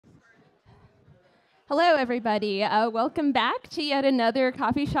Hello, everybody. Welcome back to yet another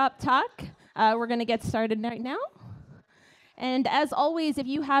coffee shop talk. We're going to get started right now. And as always, if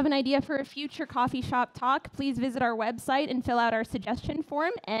you have an idea for a future coffee shop talk, please visit our website and fill out our suggestion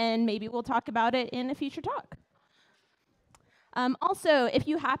form, and maybe we'll talk about it in a future talk. Also, if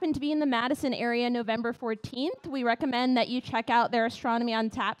you happen to be in the Madison area November 14th, we recommend that you check out their Astronomy on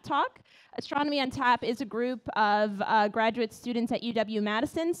Tap talk. Astronomy on Tap is a group of graduate students at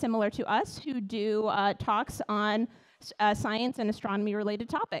UW-Madison, similar to us, who do talks on science and astronomy-related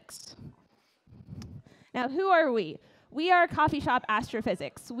topics. Now, who are we? We are Coffee Shop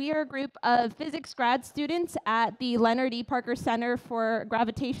Astrophysics. We are a group of physics grad students at the Leonard E. Parker Center for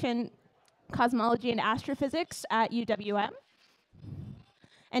Gravitation, Cosmology, and Astrophysics at UWM.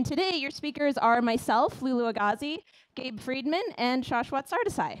 And today, your speakers are myself, Lulu Agazi, Gabe Friedman, and Shashwat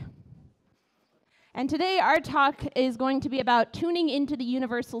Sardesai. And today, our talk is going to be about tuning into the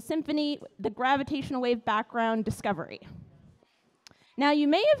Universal Symphony, the gravitational wave background discovery. Now, you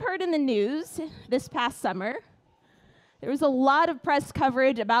may have heard in the news this past summer, there was a lot of press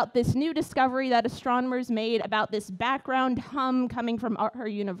coverage about this new discovery that astronomers made about this background hum coming from our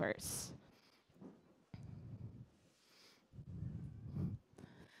universe.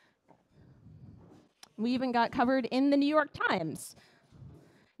 We even got covered in the New York Times.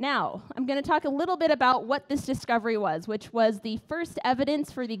 Now, I'm going to talk a little bit about what this discovery was, which was the first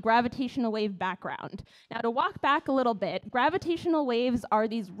evidence for the gravitational wave background. Now, to walk back a little bit, gravitational waves are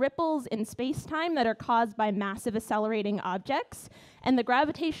these ripples in space-time that are caused by massive accelerating objects, and the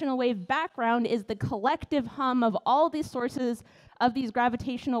gravitational wave background is the collective hum of all these sources of these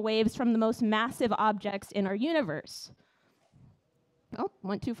gravitational waves from the most massive objects in our universe. Oh,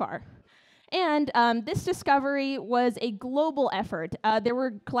 went too far. And this discovery was a global effort. There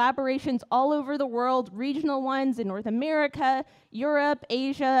were collaborations all over the world, regional ones in North America, Europe,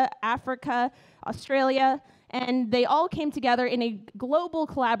 Asia, Africa, Australia, and they all came together in a global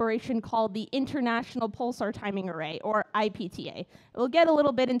collaboration called the International Pulsar Timing Array, or IPTA. We'll get a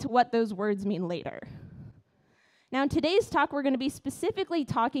little bit into what those words mean later. Now, in today's talk, we're going to be specifically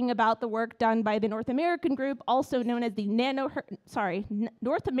talking about the work done by the North American group, also known as the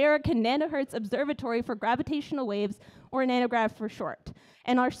North American Nanohertz Observatory for Gravitational Waves, or NanoGrav for short.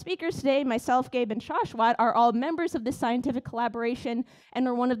 And our speakers today, myself, Gabe, and Shashwat, are all members of this scientific collaboration and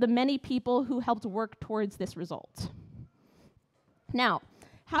are one of the many people who helped work towards this result. Now,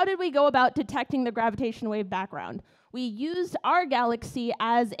 how did we go about detecting the gravitational wave background? We used our galaxy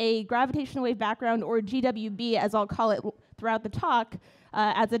as a gravitational wave background, or GWB, as I'll call it throughout the talk,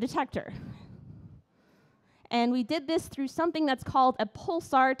 as a detector. And we did this through something that's called a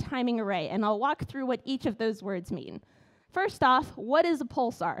pulsar timing array, and I'll walk through what each of those words mean. First off, what is a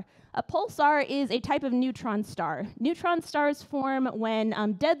pulsar? A pulsar is a type of neutron star. Neutron stars form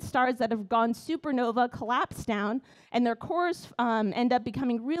when dead stars that have gone supernova collapse down, and their cores end up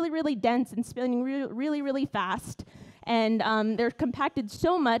becoming really, really dense and spinning really, really fast. And they're compacted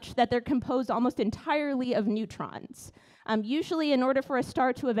so much that they're composed almost entirely of neutrons. Usually, in order for a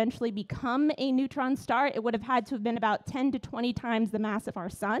star to eventually become a neutron star, it would have had to have been about 10 to 20 times the mass of our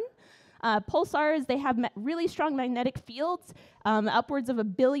sun. Pulsars, they have really strong magnetic fields, upwards of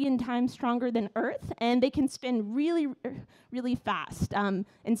 1 billion times stronger than Earth, and they can spin really, really fast.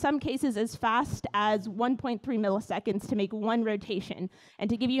 In some cases, as fast as 1.3 milliseconds to make one rotation. And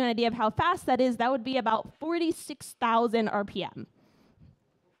to give you an idea of how fast that is, that would be about 46,000 RPM.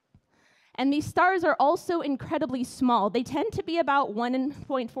 And these stars are also incredibly small. They tend to be about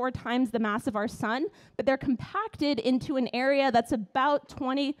 1.4 times the mass of our sun, but they're compacted into an area that's about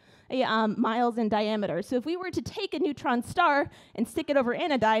 20 miles in diameter. So if we were to take a neutron star and stick it over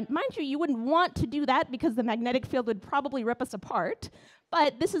anodyne, mind you, you wouldn't want to do that because the magnetic field would probably rip us apart,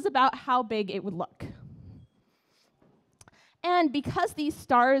 but this is about how big it would look. And because these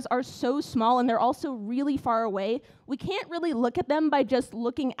stars are so small and they're also really far away, we can't really look at them by just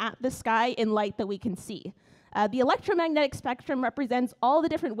looking at the sky in light that we can see. The electromagnetic spectrum represents all the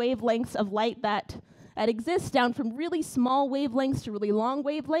different wavelengths of light that exist, down from really small wavelengths to really long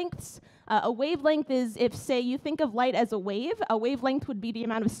wavelengths. A wavelength is, if, say, you think of light as a wavelength would be the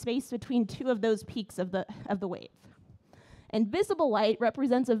amount of space between two of those peaks of the wave. And visible light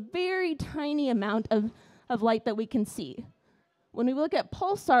represents a very tiny amount of light that we can see. When we look at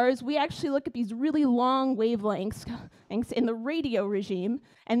pulsars, we actually look at these really long wavelengths in the radio regime,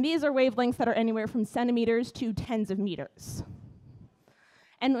 and these are wavelengths that are anywhere from centimeters to tens of meters.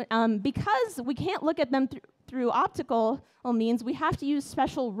 And because we can't look at them through optical means, we have to use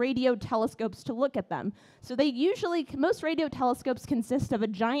special radio telescopes to look at them. So most radio telescopes consist of a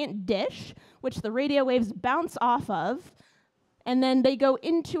giant dish, which the radio waves bounce off of, and then they go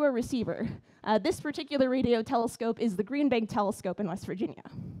into a receiver. This particular radio telescope is the Green Bank Telescope in West Virginia.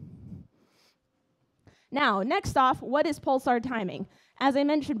 Now, next off, what is pulsar timing? As I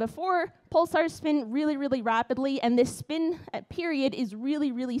mentioned before, pulsars spin really, really rapidly, and this spin period is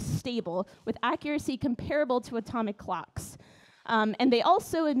really, really stable, with accuracy comparable to atomic clocks. And they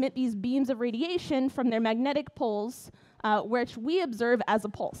also emit these beams of radiation from their magnetic poles, which we observe as a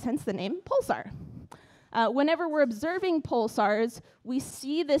pulse, hence the name pulsar. Whenever we're observing pulsars, we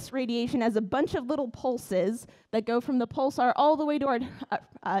see this radiation as a bunch of little pulses that go from the pulsar all the way to our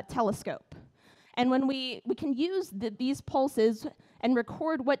telescope. And when we can use these pulses and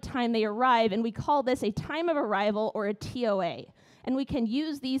record what time they arrive, and we call this a time of arrival or a TOA. And we can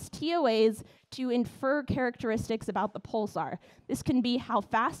use these TOAs to infer characteristics about the pulsar. This can be how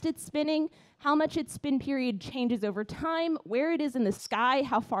fast it's spinning, how much its spin period changes over time, where it is in the sky,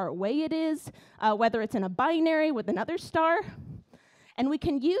 how far away it is, whether it's in a binary with another star. And we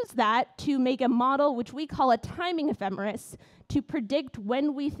can use that to make a model which we call a timing ephemeris to predict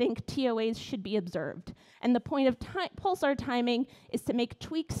when we think TOAs should be observed. And the point of pulsar timing is to make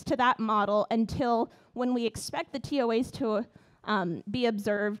tweaks to that model until when we expect the TOAs to be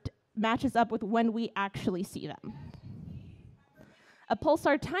observed matches up with when we actually see them. A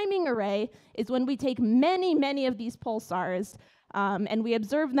pulsar timing array is when we take many, many of these pulsars and we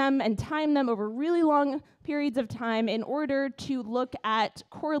observe them and time them over really long periods of time in order to look at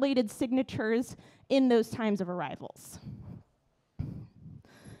correlated signatures in those times of arrivals.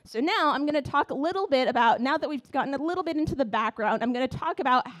 So now I'm going to talk a little bit about, now that we've gotten a little bit into the background, I'm going to talk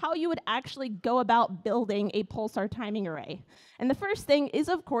about how you would actually go about building a pulsar timing array. And the first thing is,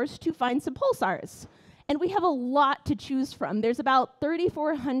 of course, to find some pulsars. And we have a lot to choose from. There's about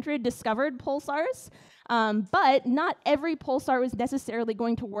 3,400 discovered pulsars, but not every pulsar is necessarily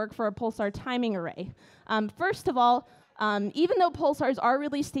going to work for a pulsar timing array. First of all, even though pulsars are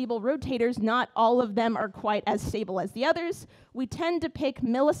really stable rotators, not all of them are quite as stable as the others. We tend to pick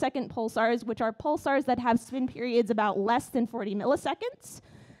millisecond pulsars, which are pulsars that have spin periods about less than 40 milliseconds,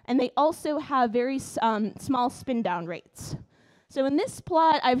 and they also have very small spin down rates. So in this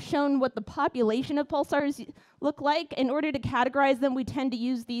plot, I've shown what the population of pulsars look like. In order to categorize them, we tend to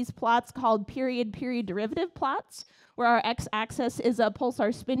use these plots called period-period derivative plots, where our x-axis is a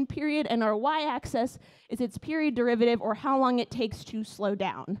pulsar spin period, and our y-axis is its period derivative, or how long it takes to slow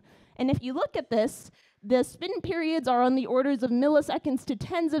down. And if you look at this, the spin periods are on the orders of milliseconds to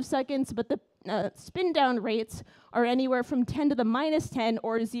tens of seconds, but the spin down rates are anywhere from 10 to the minus 10,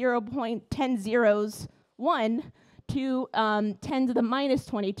 or 0.1001, to 10 to the minus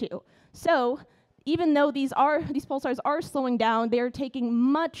 22. So even though these pulsars are slowing down, they are taking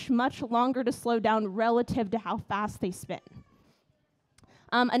much, much longer to slow down relative to how fast they spin.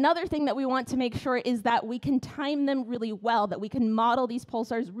 Another thing that we want to make sure is that we can time them really well, that we can model these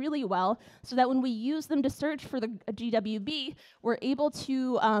pulsars really well, so that when we use them to search for the GWB, we're able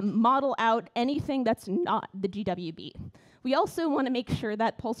to model out anything that's not the GWB. We also want to make sure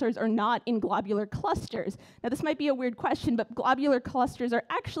that pulsars are not in globular clusters. Now, this might be a weird question, but globular clusters are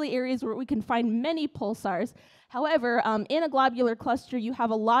actually areas where we can find many pulsars. However, in a globular cluster, you have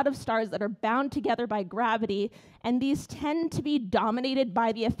a lot of stars that are bound together by gravity, and these tend to be dominated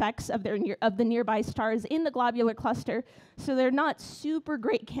by the effects of the nearby stars in the globular cluster, so they're not super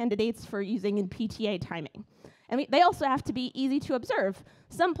great candidates for using in PTA timing. And they also have to be easy to observe.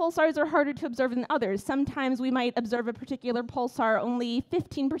 Some pulsars are harder to observe than others. Sometimes we might observe a particular pulsar only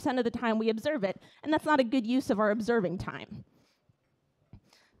 15% of the time we observe it, and that's not a good use of our observing time.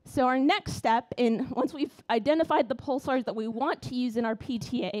 So our next step, once we've identified the pulsars that we want to use in our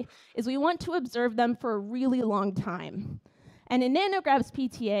PTA, is we want to observe them for a really long time. And in Nanograv's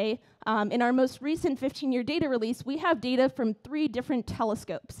PTA, in our most recent 15-year data release, we have data from 3 different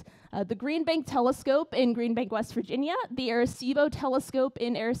telescopes. The Green Bank Telescope in Green Bank, West Virginia, the Arecibo Telescope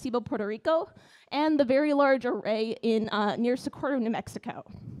in Arecibo, Puerto Rico, and the Very Large Array near Socorro, New Mexico.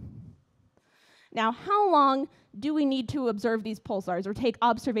 Now, how long do we need to observe these pulsars or take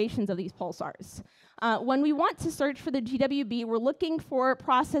observations of these pulsars? When we want to search for the GWB, we're looking for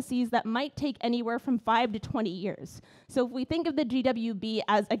processes that might take anywhere from 5 to 20 years. So if we think of the GWB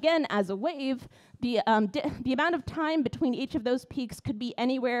as, again, as a wave, the amount of time between each of those peaks could be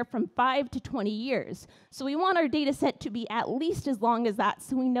anywhere from 5 to 20 years. So we want our data set to be at least as long as that,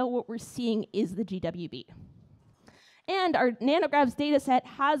 so we know what we're seeing is the GWB. And our Nanograv's data set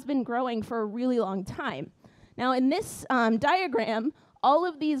has been growing for a really long time. Now, in this diagram, all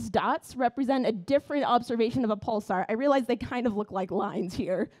of these dots represent a different observation of a pulsar. I realize they kind of look like lines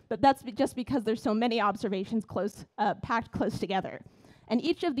here, but that's just because there's so many observations packed close together. And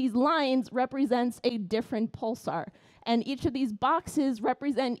each of these lines represents a different pulsar. And each of these boxes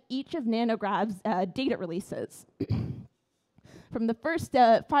represent each of Nanograv's data releases. From the first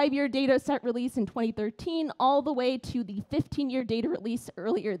 5-year data set release in 2013 all the way to the 15-year data release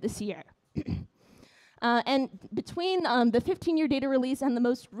earlier this year. And between the 15-year data release and the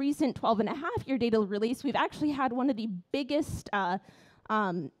most recent 12.5-year data release, we've actually had one of the biggest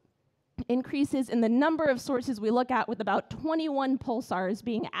increases in the number of sources we look at, with about 21 pulsars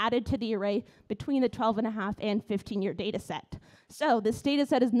being added to the array between the 12.5 and 15-year data set. So this data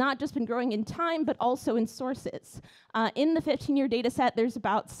set has not just been growing in time, but also in sources. In the 15-year data set, there's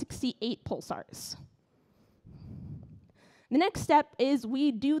about 68 pulsars. The next step is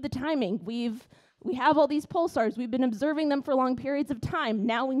we do the timing. We have all these pulsars. We've been observing them for long periods of time.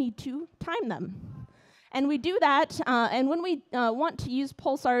 Now we need to time them. And we do that, and when we want to use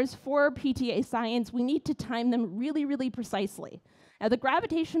pulsars for PTA science, we need to time them really, really precisely. Now, the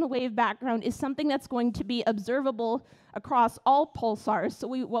gravitational wave background is something that's going to be observable across all pulsars. So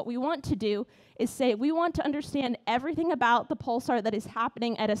what we want to do is say we want to understand everything about the pulsar that is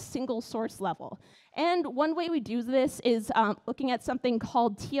happening at a single source level. And one way we do this is looking at something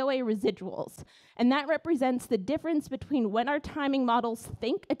called TOA residuals. And that represents the difference between when our timing models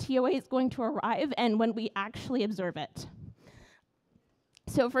think a TOA is going to arrive and when we actually observe it.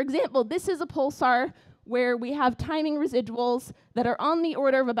 So for example, this is a pulsar where we have timing residuals that are on the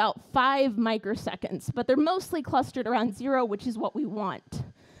order of about 5 microseconds, but they're mostly clustered around 0, which is what we want.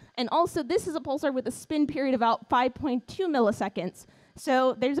 And also, this is a pulsar with a spin period of about 5.2 milliseconds.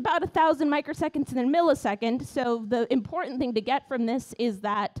 So there's about 1,000 microseconds in a millisecond. So the important thing to get from this is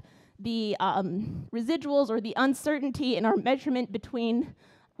that the residuals, or the uncertainty in our measurement between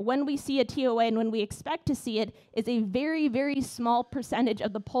when we see a TOA and when we expect to see it, is a very, very small percentage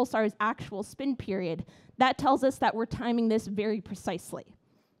of the pulsar's actual spin period. That tells us that we're timing this very precisely.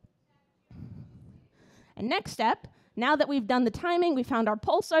 And next step, now that we've done the timing, we found our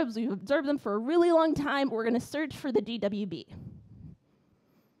pulsars, we've observed them for a really long time, we're going to search for the GWB.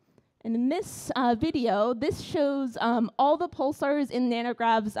 And in this video, this shows all the pulsars in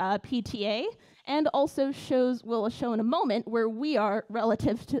Nanograv's PTA, and also will show in a moment where we are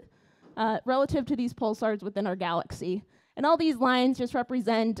relative to these pulsars within our galaxy. And all these lines just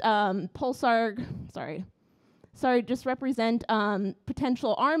represent just represent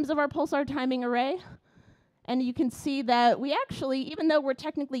potential arms of our pulsar timing array. And you can see that we actually, even though we're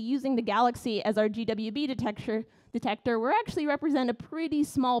technically using the galaxy as our GWB detector, we actually represent a pretty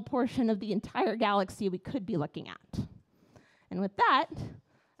small portion of the entire galaxy we could be looking at. And with that,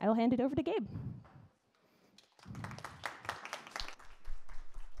 I will hand it over to Gabe.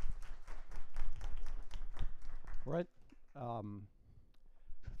 All right.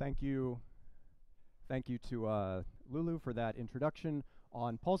 Thank you to Lulu for that introduction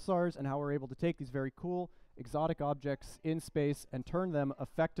on pulsars and how we're able to take these very cool exotic objects in space and turn them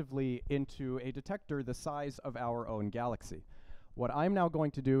effectively into a detector the size of our own galaxy. What I'm now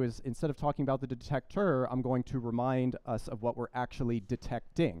going to do is, instead of talking about the detector, I'm going to remind us of what we're actually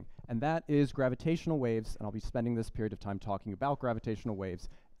detecting, and that is gravitational waves, and I'll be spending this period of time talking about gravitational waves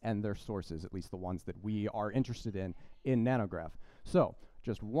and their sources, at least the ones that we are interested in Nanograv. So,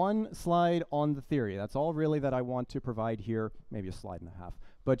 just one slide on the theory. That's all really that I want to provide here, maybe a slide and a half.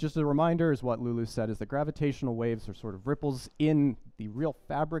 But just a reminder, is what Lulu said, is that gravitational waves are sort of ripples in the real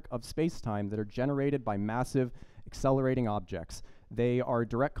fabric of space-time that are generated by massive accelerating objects. They are a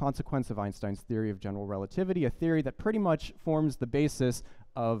direct consequence of Einstein's theory of general relativity, a theory that pretty much forms the basis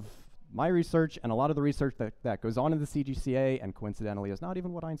of my research and a lot of the research that goes on in the CGCA, and coincidentally is not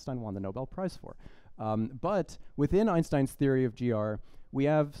even what Einstein won the Nobel Prize for. But within Einstein's theory of GR, we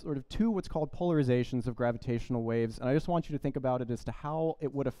have sort of two what's called polarizations of gravitational waves, and I just want you to think about it as to how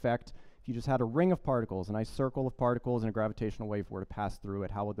it would affect if you just had a ring of particles, a nice circle of particles, and a gravitational wave were to pass through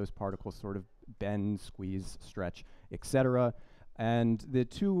it. How would those particles sort of bend, squeeze, stretch, etc.? And the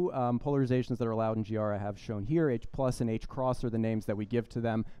two polarizations that are allowed in GR I have shown here, H plus and H cross, are the names that we give to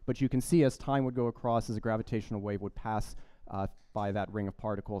them, but you can see as time would go across, as a gravitational wave would pass by that ring of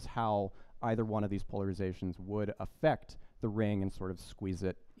particles, how either one of these polarizations would affect the ring and sort of squeeze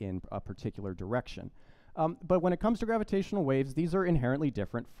it in a particular direction. But when it comes to gravitational waves, these are inherently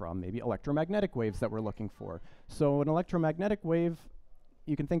different from maybe electromagnetic waves that we're looking for. So an electromagnetic wave,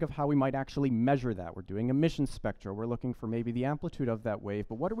 you can think of how we might actually measure that. We're doing emission spectra. We're looking for maybe the amplitude of that wave.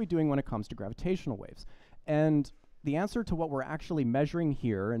 But what are we doing when it comes to gravitational waves? And the answer to what we're actually measuring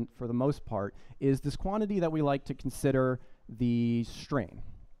here, and for the most part, is this quantity that we like to consider the strain.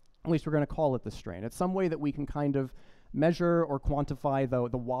 At least we're going to call it the strain. It's some way that we can kind of measure or quantify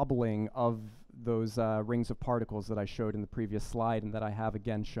the wobbling of those rings of particles that I showed in the previous slide and that I have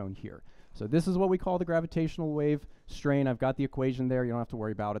again shown here. So this is what we call the gravitational wave strain. I've got the equation there. You don't have to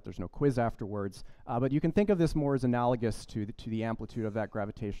worry about it. There's no quiz afterwards. But you can think of this more as analogous to the amplitude of that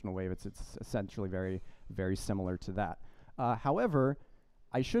gravitational wave. It's essentially very, very similar to that. However,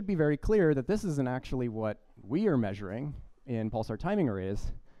 I should be very clear that this isn't actually what we are measuring in pulsar timing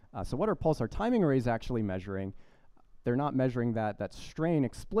arrays. So what are pulsar timing arrays actually measuring? They're not measuring that strain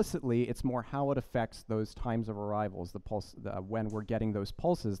explicitly. It's more how it affects those times of arrivals, when we're getting those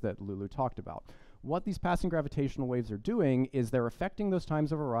pulses that Lulu talked about. What these passing gravitational waves are doing is they're affecting those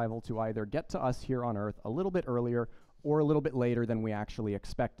times of arrival to either get to us here on Earth a little bit earlier or a little bit later than we actually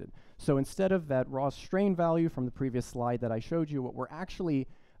expected. So instead of that raw strain value from the previous slide that I showed you, what we're actually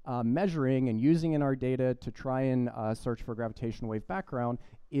measuring and using in our data to try and search for gravitational wave background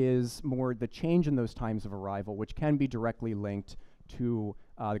is more the change in those times of arrival, which can be directly linked to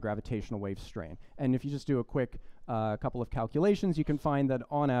the gravitational wave strain. And if you just do a quick couple of calculations, you can find that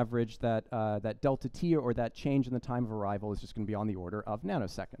on average that delta t, or that change in the time of arrival, is just going to be on the order of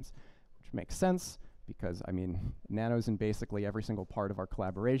nanoseconds, which makes sense because, I mean, nanos in basically every single part of our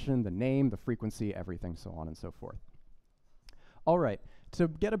collaboration, the name, the frequency, everything, so on and so forth. All right. To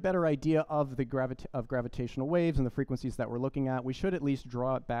get a better idea of the gravitational waves and the frequencies that we're looking at, we should at least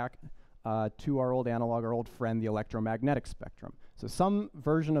draw it back to our old analog, our old friend, the electromagnetic spectrum. So some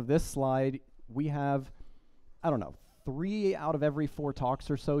version of this slide, we have, I don't know, 3 out of every 4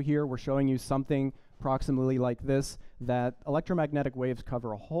 talks or so here. We're showing you something approximately like this, that electromagnetic waves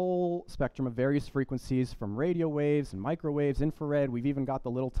cover a whole spectrum of various frequencies, from radio waves and microwaves, infrared. We've even got the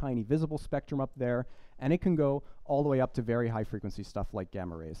little tiny visible spectrum up there, and it can go all the way up to very high frequency stuff like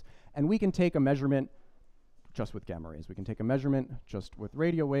gamma rays. And we can take a measurement just with gamma rays. We can take a measurement just with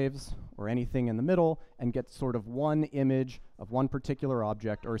radio waves or anything in the middle and get sort of one image of one particular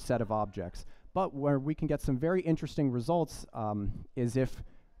object or a set of objects. But where we can get some very interesting results is if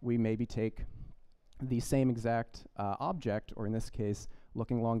we maybe take the same exact object, or in this case,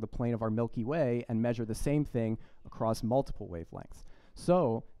 looking along the plane of our Milky Way, and measure the same thing across multiple wavelengths.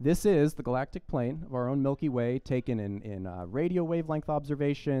 So this is the galactic plane of our own Milky Way, taken in radio wavelength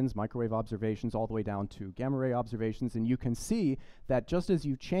observations, microwave observations, all the way down to gamma ray observations. And you can see that just as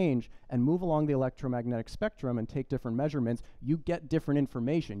you change and move along the electromagnetic spectrum and take different measurements, you get different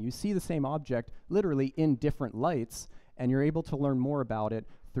information. You see the same object literally in different lights, and you're able to learn more about it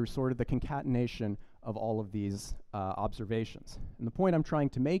through sort of the concatenation of all of these observations. And the point I'm trying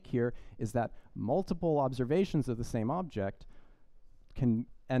to make here is that multiple observations of the same object can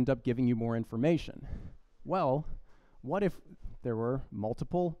end up giving you more information. Well, what if there were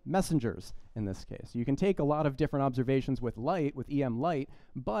multiple messengers in this case? You can take a lot of different observations with light, with EM light,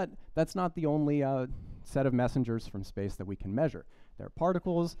 but that's not the only set of messengers from space that we can measure. There are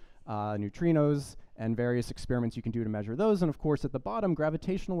particles, neutrinos, and various experiments you can do to measure those. And of course, at the bottom,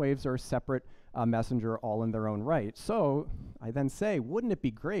 gravitational waves are a separate messenger all in their own right. So I then say, wouldn't it be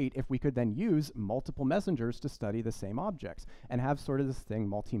great if we could then use multiple messengers to study the same objects and have sort of this thing,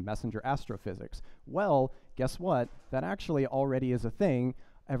 multi-messenger astrophysics? Well, guess what? That actually already is a thing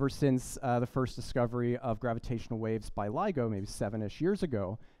ever since the first discovery of gravitational waves by LIGO, maybe 7-ish years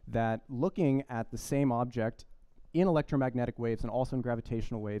ago, that looking at the same object in electromagnetic waves and also in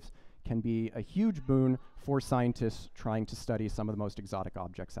gravitational waves can be a huge boon for scientists trying to study some of the most exotic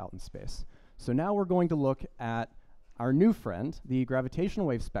objects out in space. So now we're going to look at our new friend, the gravitational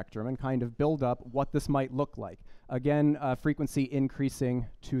wave spectrum, and kind of build up what this might look like. Again, frequency increasing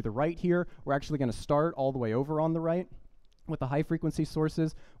to the right here. We're actually going to start all the way over on the right with the high frequency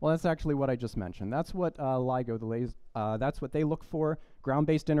sources. Well, that's actually what I just mentioned. That's what LIGO, that's what they look for,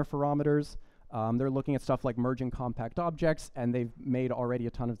 ground-based interferometers. They're looking at stuff like merging compact objects, and they've made already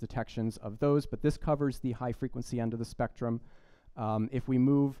a ton of detections of those, but this covers the high frequency end of the spectrum. If we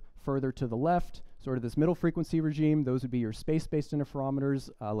move further to the left, sort of this middle frequency regime, those would be your space-based interferometers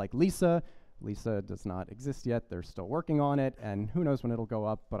like LISA. LISA does not exist yet. They're still working on it, and who knows when it'll go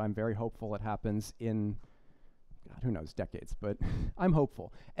up, but I'm very hopeful it happens in, God, who knows, decades, but I'm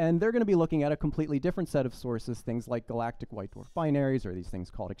hopeful. And they're going to be looking at a completely different set of sources, things like galactic white dwarf binaries, or these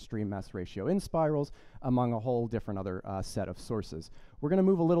things called extreme mass ratio in spirals, among a whole different other set of sources. We're going to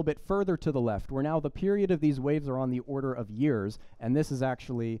move a little bit further to the left, where now the period of these waves are on the order of years, and this is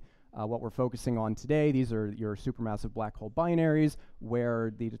actually what we're focusing on today. These are your supermassive black hole binaries,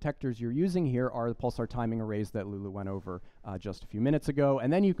 where the detectors you're using here are the pulsar timing arrays that Lulu went over just a few minutes ago.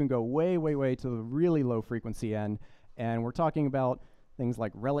 And then you can go way, way, way to the really low frequency end, and we're talking about things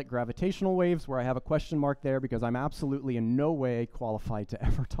like relic gravitational waves, where I have a question mark there because I'm absolutely in no way qualified to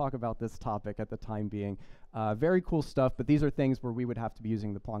ever talk about this topic at the time being. Very cool stuff, but these are things where we would have to be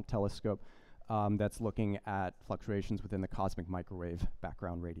using the Planck telescope that's looking at fluctuations within the cosmic microwave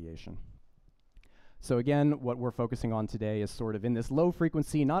background radiation. So again, what we're focusing on today is sort of in this low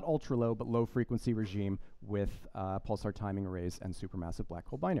frequency, not ultra low, but low frequency regime with pulsar timing arrays and supermassive black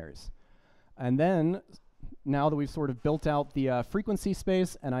hole binaries. And then, now that we've sort of built out the frequency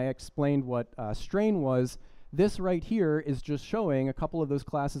space and I explained what strain was, this right here is just showing a couple of those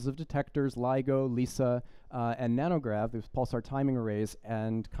classes of detectors, LIGO, LISA, and nanograv, those pulsar timing arrays,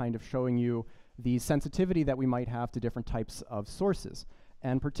 and kind of showing you the sensitivity that we might have to different types of sources.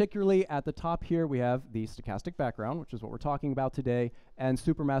 And particularly at the top here, we have the stochastic background, which is what we're talking about today, and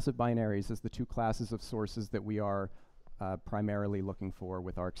supermassive binaries as the two classes of sources that we are primarily looking for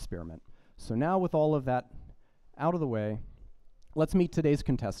with our experiment. So now with all of that out of the way, let's meet today's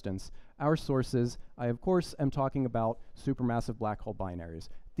contestants. Our sources, I of course am talking about supermassive black hole binaries.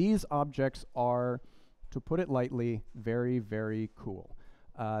 These objects are, to put it lightly, very, very cool.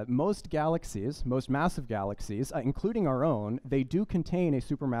 Most galaxies, most massive galaxies, including our own, they do contain a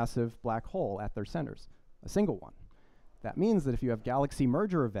supermassive black hole at their centers, a single one. That means that if you have galaxy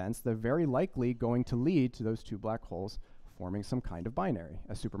merger events, they're very likely going to lead to those two black holes forming some kind of binary,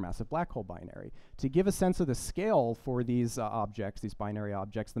 a supermassive black hole binary. To give a sense of the scale for these objects, these binary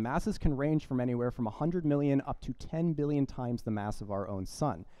objects, the masses can range from anywhere from 100 million up to 10 billion times the mass of our own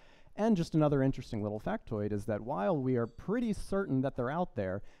sun. And just another interesting little factoid is that while we are pretty certain that they're out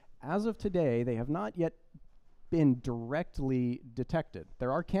there, as of today, they have not yet been directly detected.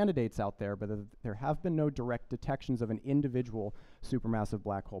 There are candidates out there, but there have been no direct detections of an individual supermassive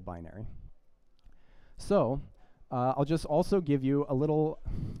black hole binary. So, I'll just also give you a little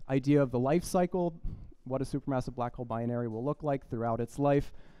idea of the life cycle, what a supermassive black hole binary will look like throughout its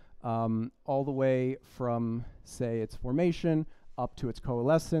life, all the way from, say, its formation up to its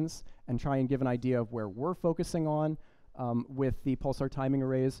coalescence, and try and give an idea of where we're focusing on with the pulsar timing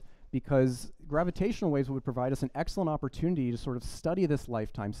arrays, because gravitational waves would provide us an excellent opportunity to sort of study this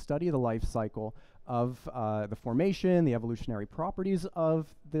lifetime, study the life cycle of the formation, the evolutionary properties of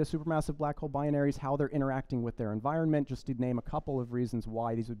the supermassive black hole binaries, how they're interacting with their environment, just to name a couple of reasons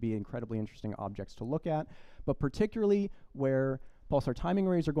why these would be incredibly interesting objects to look at. But particularly where pulsar timing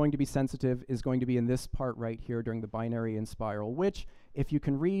arrays are going to be sensitive is going to be in this part right here during the binary in spiral, which, if you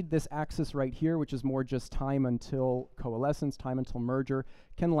can read this axis right here, which is more just time until coalescence, time until merger,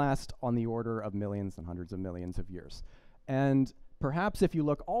 can last on the order of millions and hundreds of millions of years. And perhaps if you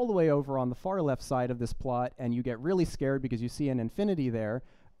look all the way over on the far left side of this plot and you get really scared because you see an infinity there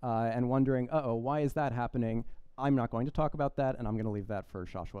and wondering, uh-oh, why is that happening? I'm not going to talk about that, and I'm going to leave that for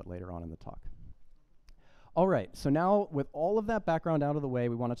Shashwat later on in the talk. All right, so now with all of that background out of the way,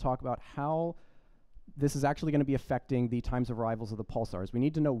 we want to talk about how this is actually going to be affecting the times of arrivals of the pulsars. We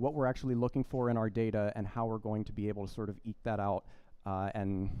need to know what we're actually looking for in our data and how we're going to be able to sort of eke that out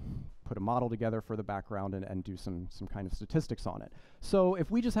and put a model together for the background and do some kind of statistics on it. So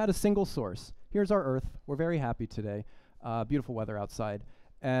if we just had a single source, here's our Earth. We're very happy today. Beautiful weather outside.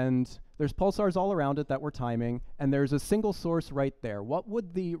 And there's pulsars all around it that we're timing, and there's a single source right there. What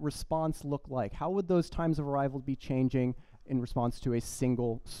would the response look like? How would those times of arrival be changing in response to a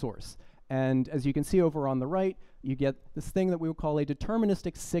single source? And as you can see over on the right, you get this thing that we would call a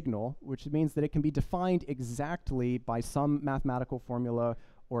deterministic signal, which means that it can be defined exactly by some mathematical formula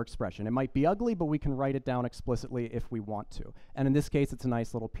or expression. It might be ugly, but we can write it down explicitly if we want to. And in this case, it's a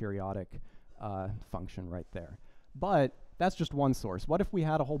nice little periodic function right there. But that's just one source. What if we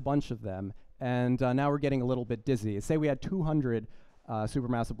had a whole bunch of them, and now we're getting a little bit dizzy? Say we had 200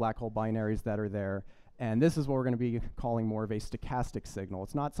 supermassive black hole binaries that are there, and this is what we're going to be calling more of a stochastic signal.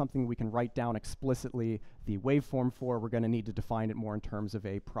 It's not something we can write down explicitly the waveform for. We're going to need to define it more in terms of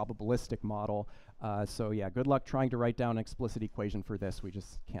a probabilistic model. So yeah, good luck trying to write down an explicit equation for this. We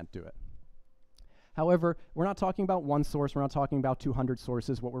just can't do it. However, we're not talking about one source, we're not talking about 200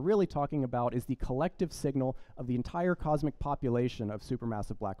 sources. What we're really talking about is the collective signal of the entire cosmic population of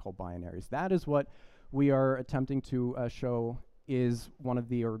supermassive black hole binaries. That is what we are attempting to show is one of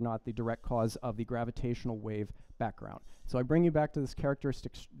the, or not the direct cause of the gravitational wave background. So I bring you back to this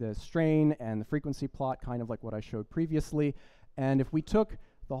characteristic, the strain and the frequency plot, kind of like what I showed previously. And if we took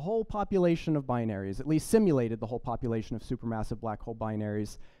the whole population of binaries, at least simulated the whole population of supermassive black hole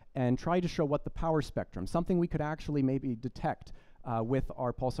binaries, and try to show what the power spectrum, something we could actually maybe detect with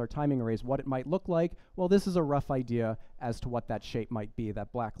our pulsar timing arrays, what it might look like, well, this is a rough idea as to what that shape might be,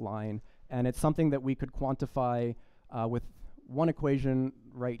 that black line. And it's something that we could quantify with one equation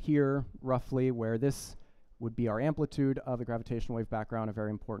right here, roughly, where this would be our amplitude of the gravitational wave background, a very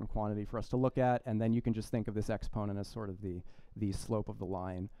important quantity for us to look at. And then you can just think of this exponent as sort of the slope of the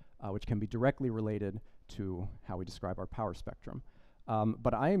line, which can be directly related to how we describe our power spectrum.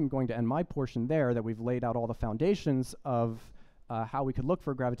 But I am going to end my portion there, that we've laid out all the foundations of how we could look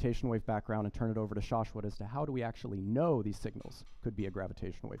for a gravitational wave background, and turn it over to Shashwat as to how do we actually know these signals could be a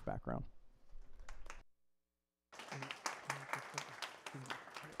gravitational wave background.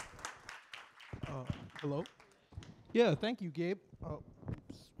 Hello? Yeah, thank you, Gabe.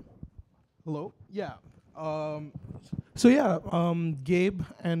 Hello? Yeah. Gabe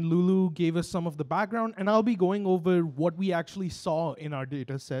and Lulu gave us some of the background, and I'll be going over what we actually saw in our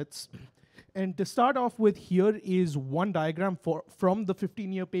data sets. And to start off with, here is one diagram from the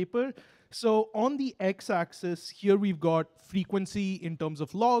 15-year paper. So on the x-axis, here we've got frequency in terms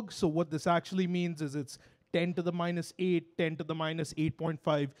of logs. So what this actually means is it's 10 to the minus 8, 10 to the minus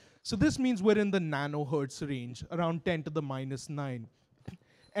 8.5. So this means we're in the nanohertz range, around 10 to the minus 9.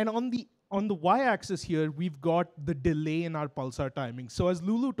 And on the y-axis here, we've got the delay in our pulsar timing. So as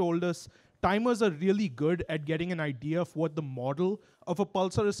Lulu told us, timers are really good at getting an idea of what the model of a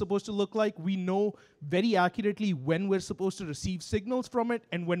pulsar is supposed to look like. We know very accurately when we're supposed to receive signals from it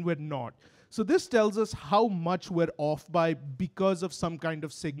and when we're not. So this tells us how much we're off by because of some kind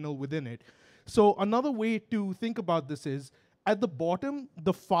of signal within it. So another way to think about this is, at the bottom,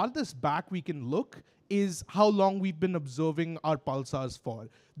 the farthest back we can look is how long we've been observing our pulsars for.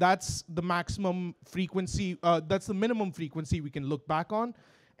 That's the maximum frequency, that's the minimum frequency we can look back on.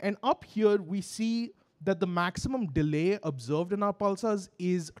 And up here, we see that the maximum delay observed in our pulsars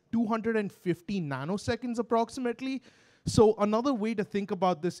is 250 nanoseconds approximately. So another way to think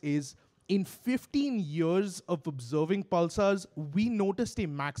about this is, in 15 years of observing pulsars, we noticed a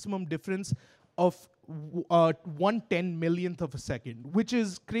maximum difference of 1/10 millionth of a second, which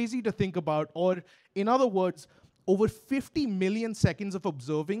is crazy to think about. Or in other words, over 50 million seconds of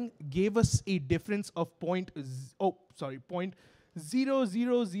observing gave us a difference of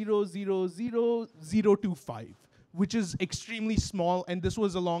 0.00000025, which is extremely small. And this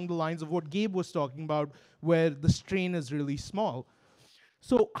was along the lines of what Gabe was talking about, where the strain is really small.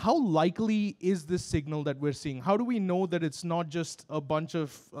 So how likely is this signal that we're seeing? How do we know that it's not just a bunch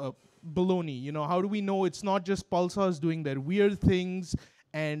of baloney? You know, how do we know it's not just pulsars doing their weird things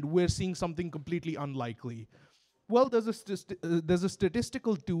and we're seeing something completely unlikely? Well, there's a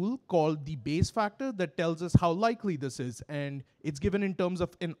statistical tool called the Bayes factor that tells us how likely this is, and it's given in terms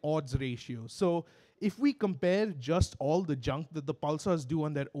of an odds ratio. So if we compare just all the junk that the pulsars do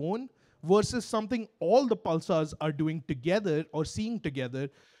on their own versus something all the pulsars are doing together or seeing together,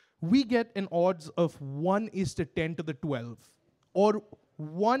 we get an odds of 1:10 to the 12, or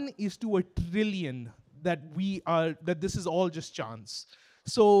 1:1 that this is all just chance.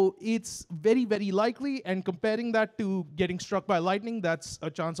 So it's very, very likely, and comparing that to getting struck by lightning, that's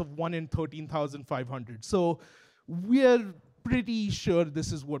a chance of 1 in 13,500. So we're pretty sure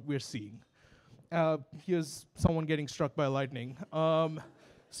this is what we're seeing. Here's someone getting struck by lightning.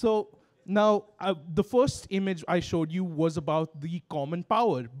 So now, the first image I showed you was about the common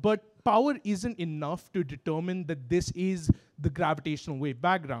power, but power isn't enough to determine that this is the gravitational wave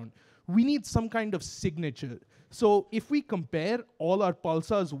background. We need some kind of signature. So if we compare all our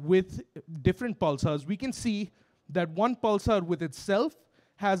pulsars with different pulsars, we can see that one pulsar with itself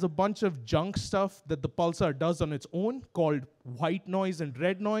has a bunch of junk stuff that the pulsar does on its own, called white noise and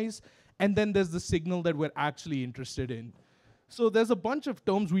red noise, and then there's the signal that we're actually interested in. So there's a bunch of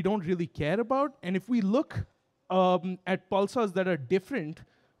terms we don't really care about, and if we look at pulsars that are different,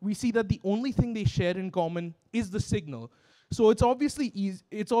 we see that the only thing they share in common is the signal. So it's obviously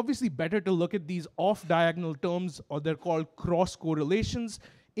better to look at these off-diagonal terms, or they're called cross correlations,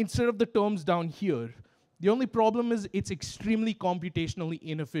 instead of the terms down here. The only problem is it's extremely computationally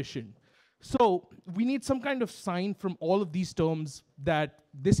inefficient. So we need some kind of sign from all of these terms that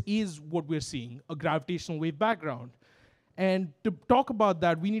this is what we're seeing, a gravitational wave background. And to talk about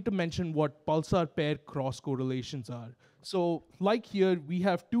that, we need to mention what pulsar pair cross correlations are. So like here, we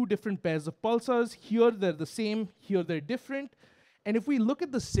have two different pairs of pulsars. Here they're the same, here they're different. And if we look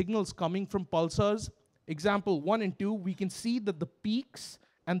at the signals coming from pulsars, example 1 and 2, we can see that the peaks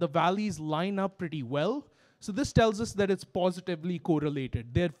and the valleys line up pretty well. So this tells us that it's positively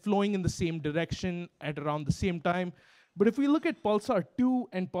correlated. They're flowing in the same direction at around the same time. But if we look at pulsar 2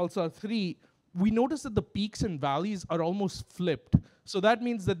 and pulsar 3, we notice that the peaks and valleys are almost flipped. So that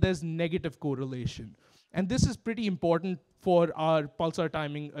means that there's negative correlation. And this is pretty important for our pulsar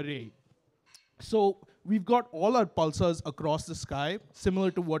timing array. So we've got all our pulsars across the sky,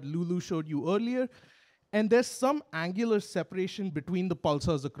 similar to what Lulu showed you earlier. And there's some angular separation between the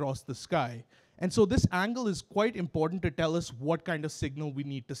pulsars across the sky. And so this angle is quite important to tell us what kind of signal we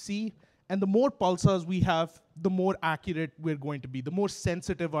need to see. And the more pulsars we have, the more accurate we're going to be, the more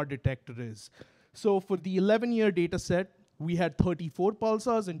sensitive our detector is. So for the 11-year data set, we had 34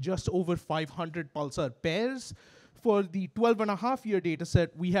 pulsars and just over 500 pulsar pairs. For the 12.5-year data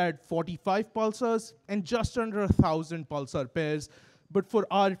set, we had 45 pulsars and just under 1,000 pulsar pairs. But for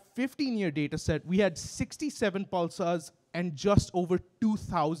our 15-year data set, we had 67 pulsars and just over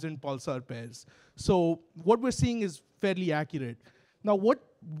 2,000 pulsar pairs. So what we're seeing is fairly accurate. Now,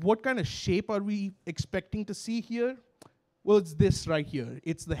 what kind of shape are we expecting to see here? Well, it's this right here.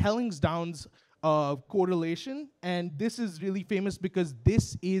 It's the Hellingsdowns correlation, and this is really famous because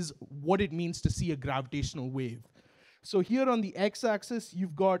this is what it means to see a gravitational wave. So here on the x-axis,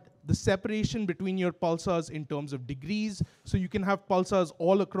 you've got the separation between your pulsars in terms of degrees. So you can have pulsars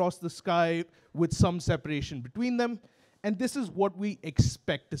all across the sky with some separation between them. And this is what we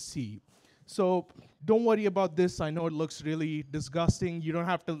expect to see. So don't worry about this. I know it looks really disgusting. You don't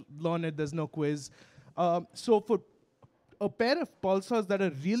have to learn it. There's no quiz. So for a pair of pulsars that are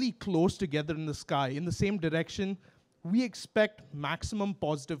really close together in the sky, in the same direction, we expect maximum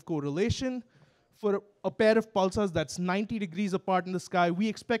positive correlation. For a pair of pulsars that's 90 degrees apart in the sky, we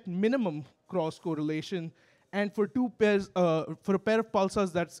expect minimum cross correlation. And for a pair of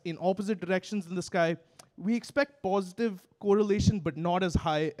pulsars that's in opposite directions in the sky, we expect positive correlation, but not as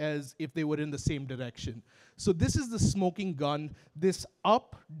high as if they were in the same direction. So this is the smoking gun. This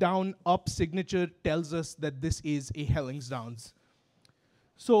up, down, up signature tells us that this is a Hellingsdowns.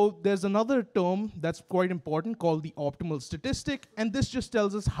 So there's another term that's quite important called the optimal statistic, and this just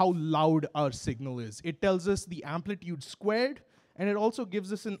tells us how loud our signal is. It tells us the amplitude squared, and it also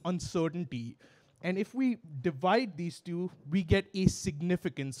gives us an uncertainty. And if we divide these two, we get a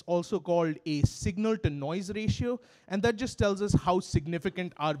significance, also called a signal-to-noise ratio, and that just tells us how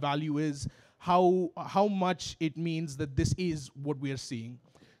significant our value is, how much it means that this is what we are seeing.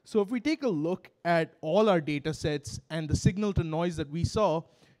 So if we take a look at all our data sets and the signal-to-noise that we saw,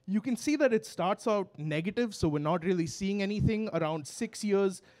 you can see that it starts out negative, so we're not really seeing anything around 6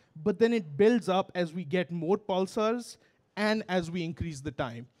 years, but then it builds up as we get more pulsars and as we increase the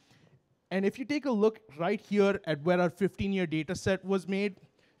time. And if you take a look right here at where our 15-year data set was made,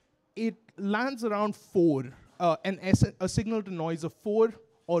 it lands around 4, a signal-to-noise of 4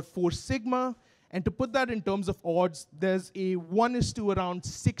 or 4 sigma. And to put that in terms of odds, there's a 1:, around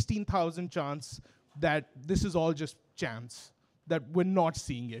 16,000 chance that this is all just chance, that we're not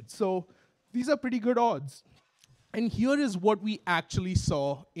seeing it. So these are pretty good odds. And here is what we actually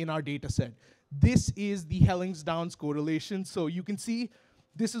saw in our data set. This is the Hellingsdowns correlation. So you can see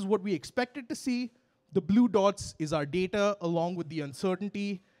this is what we expected to see. The blue dots is our data along with the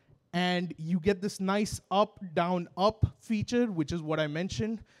uncertainty. And you get this nice up, down, up feature, which is what I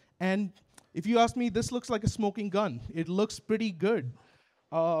mentioned. And if you ask me, this looks like a smoking gun. It looks pretty good.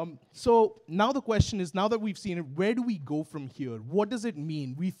 So now the question is, now that we've seen it, where do we go from here? What does it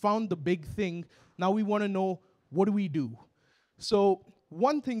mean? We found the big thing. Now we want to know, what do we do? So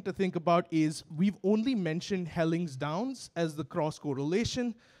one thing to think about is we've only mentioned Hellingsdowns as the cross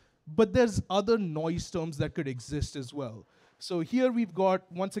correlation, but there's other noise terms that could exist as well. So here we've got,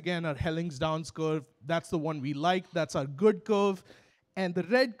 once again, our Hellingsdowns curve. That's the one we like. That's our good curve. And the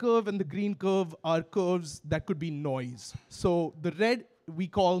red curve and the green curve are curves that could be noise. So the red we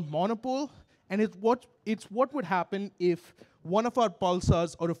call monopole, and it's what would happen if one of our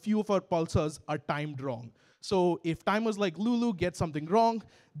pulsars or a few of our pulsars are timed wrong. So if timers like Lulu get something wrong,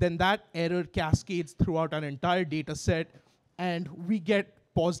 then that error cascades throughout our entire data set, and we get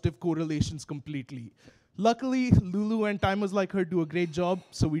positive correlations completely. Luckily, Lulu and timers like her do a great job,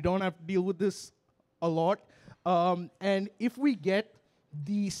 so we don't have to deal with this a lot. And if we get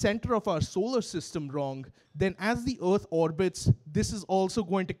the center of our solar system wrong, then as the Earth orbits, this is also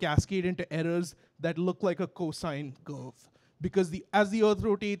going to cascade into errors that look like a cosine curve. Because as the Earth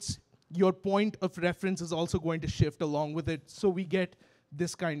rotates, your point of reference is also going to shift along with it, so we get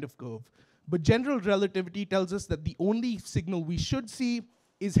this kind of curve. But general relativity tells us that the only signal we should see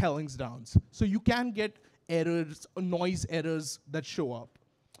is Hellingsdowns. So you can get errors, noise errors that show up.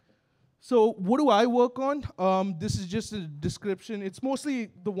 So what do I work on? This is just a description. It's mostly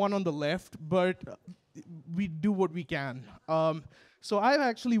the one on the left, but we do what we can. So I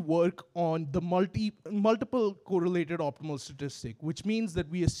actually work on the multiple correlated optimal statistic, which means that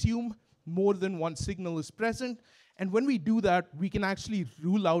we assume more than one signal is present. And when we do that, we can actually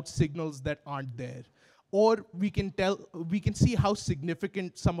rule out signals that aren't there. Or we can see how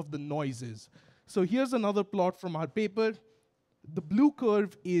significant some of the noise is. So here's another plot from our paper. The blue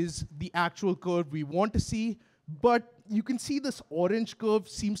curve is the actual curve we want to see, but you can see this orange curve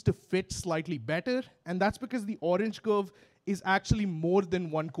seems to fit slightly better, and that's because the orange curve is actually more than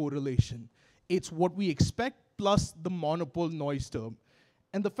one correlation. It's what we expect plus the monopole noise term.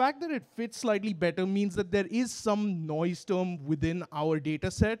 And the fact that it fits slightly better means that there is some noise term within our data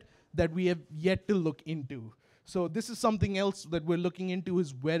set that we have yet to look into. So this is something else that we're looking into,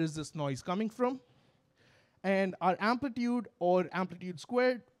 is where is this noise coming from? And our amplitude, or amplitude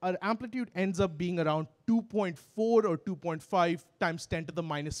squared, our amplitude ends up being around 2.4 or 2.5 times 10 to the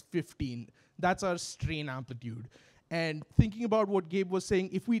minus 15. That's our strain amplitude. And thinking about what Gabe was saying,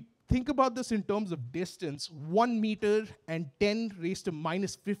 if we think about this in terms of distance, 1 meter and 10 raised to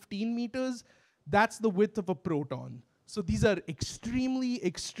minus 15 meters, that's the width of a proton. So these are extremely,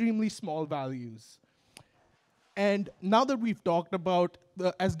 extremely small values. And now that we've talked about,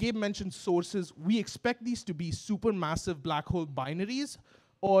 as Gabe mentioned, sources, we expect these to be supermassive black hole binaries,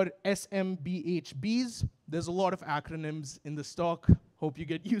 or SMBHBs. There's a lot of acronyms in this talk. Hope you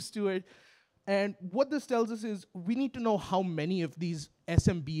get used to it. And what this tells us is we need to know how many of these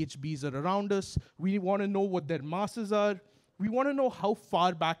SMBHBs are around us. We want to know what their masses are. We want to know how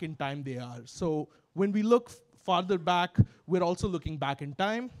far back in time they are. So when we look farther back, we're also looking back in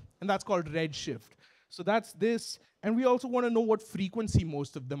time, and that's called redshift. So that's this, and we also want to know what frequency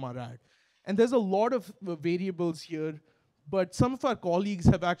most of them are at. And there's a lot of variables here, but some of our colleagues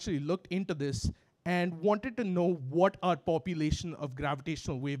have actually looked into this and wanted to know what our population of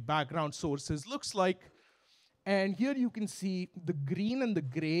gravitational wave background sources looks like. And here you can see the green and the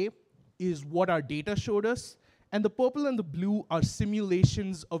gray is what our data showed us, and the purple and the blue are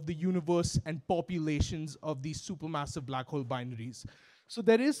simulations of the universe and populations of these supermassive black hole binaries. So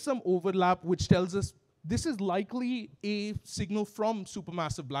there is some overlap which tells us this is likely a signal from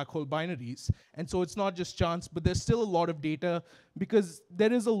supermassive black hole binaries. And so it's not just chance, but there's still a lot of data because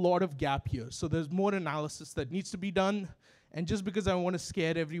there is a lot of gap here. So there's more analysis that needs to be done. And just because I want to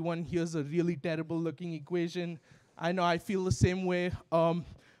scare everyone, here's a really terrible looking equation. I know I feel the same way.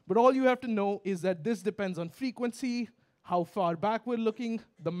 But all you have to know is that this depends on frequency, how far back we're looking,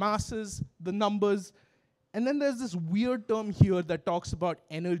 the masses, the numbers. And then there's this weird term here that talks about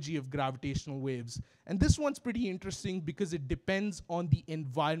energy of gravitational waves. And this one's pretty interesting because it depends on the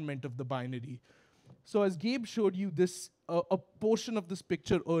environment of the binary. So as Gabe showed you this, a portion of this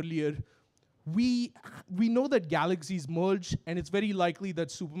picture earlier, we know that galaxies merge, and it's very likely that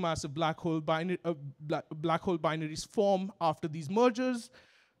supermassive black hole binaries form after these mergers.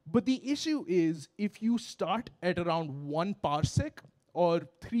 But the issue is, if you start at around 1 parsec, or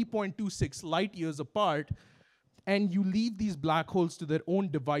 3.26 light years apart, and you leave these black holes to their own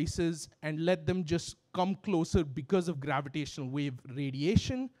devices and let them just come closer because of gravitational wave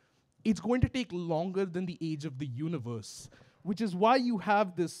radiation, it's going to take longer than the age of the universe, which is why you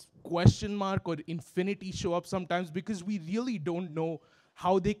have this question mark or infinity show up sometimes, because we really don't know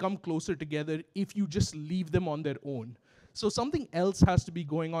how they come closer together if you just leave them on their own. So something else has to be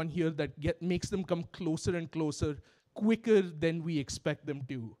going on here that makes them come closer and closer quicker than we expect them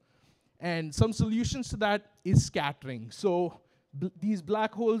to. And some solutions to that is scattering. So these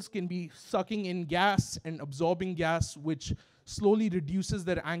black holes can be sucking in gas and absorbing gas, which slowly reduces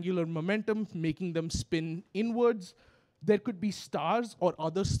their angular momentum, making them spin inwards. There could be stars or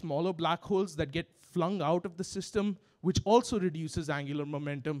other smaller black holes that get flung out of the system, which also reduces angular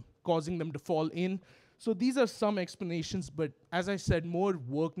momentum, causing them to fall in. So these are some explanations, but as I said, more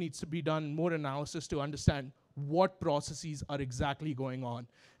work needs to be done, more analysis to understand what processes are exactly going on.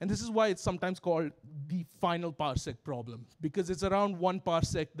 And this is why it's sometimes called the final parsec problem, because it's around 1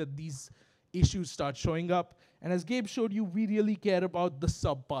 parsec that these issues start showing up. And as Gabe showed you, we really care about the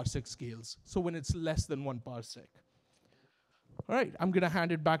sub-parsec scales, so when it's less than 1 parsec. All right, I'm going to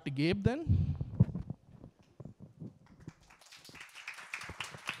hand it back to Gabe then.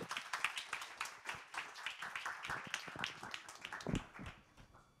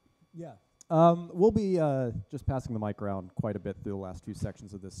 Yeah. We'll be just passing the mic around quite a bit through the last few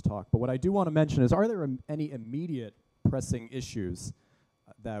sections of this talk. But what I do want to mention is, are there any immediate pressing issues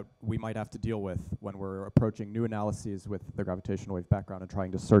that we might have to deal with when we're approaching new analyses with the gravitational wave background and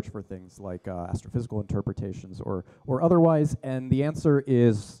trying to search for things like astrophysical interpretations or otherwise? And the answer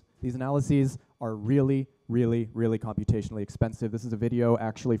is these analyses are really, really, really computationally expensive. This is a video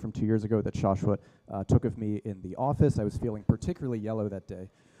actually from 2 years ago that Shashwat took of me in the office. I was feeling particularly yellow that day.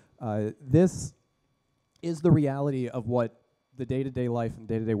 This is the reality of what the day-to-day life and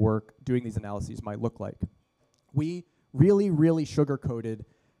day-to-day work doing these analyses might look like. We really, really sugar-coated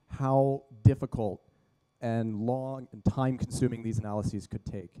how difficult and long and time-consuming these analyses could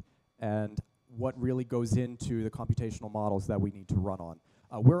take, and what really goes into the computational models that we need to run on.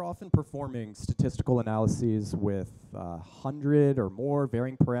 We're often performing statistical analyses with 100 or more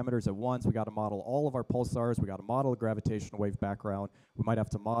varying parameters at once. We got to model all of our pulsars. We got to model a gravitational wave background. We might have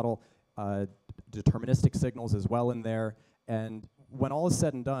to model deterministic signals as well in there. And when all is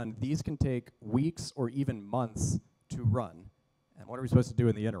said and done, these can take weeks or even months to run. And what are we supposed to do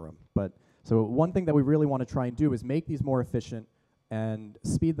in the interim? But so one thing that we really want to try and do is make these more efficient and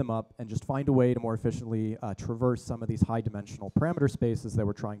speed them up and just find a way to more efficiently traverse some of these high-dimensional parameter spaces that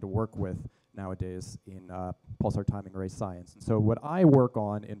we're trying to work with nowadays in pulsar timing array science. And so what I work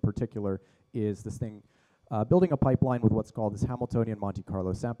on in particular is this thing, building a pipeline with what's called this Hamiltonian Monte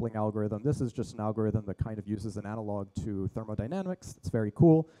Carlo sampling algorithm. This is just an algorithm that kind of uses an analog to thermodynamics. It's very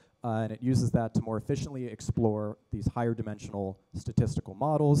cool, and it uses that to more efficiently explore these higher dimensional statistical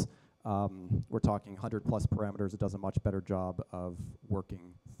models. We're talking 100 plus parameters. It does a much better job of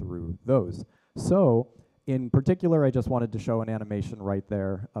working through those. So in particular, I just wanted to show an animation right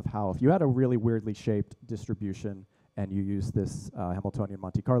there of how if you had a really weirdly shaped distribution and you use this Hamiltonian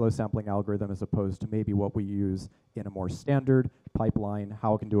Monte Carlo sampling algorithm as opposed to maybe what we use in a more standard pipeline,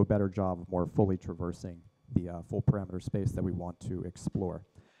 how it can do a better job of more fully traversing the full parameter space that we want to explore.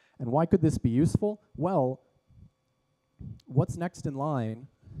 And why could this be useful? Well, what's next in line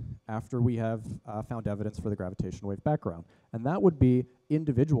after we have found evidence for the gravitational wave background? And that would be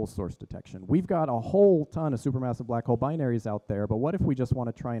individual source detection. We've got a whole ton of supermassive black hole binaries out there, but what if we just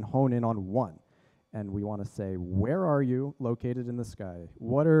want to try and hone in on one? And we want to say, where are you located in the sky?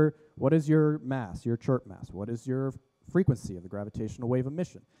 What is your mass, your chirp mass? What is your frequency of the gravitational wave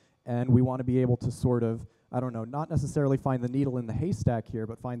emission? And we want to be able to sort of, I don't know, not necessarily find the needle in the haystack here,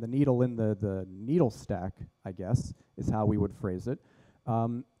 but find the needle in the needle stack, I guess, is how we would phrase it.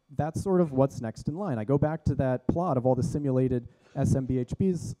 That's sort of what's next in line. I go back to that plot of all the simulated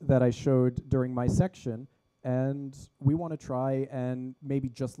SMBHBs that I showed during my section, and we want to try and maybe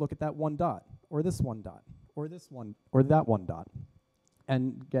just look at that one dot, or this one dot, or this one, or that one dot,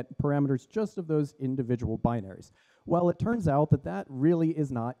 and get parameters just of those individual binaries. Well, it turns out that that really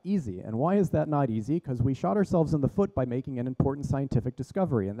is not easy. And why is that not easy? Because we shot ourselves in the foot by making an important scientific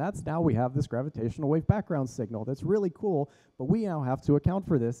discovery. And that's now we have this gravitational wave background signal. That's really cool, but we now have to account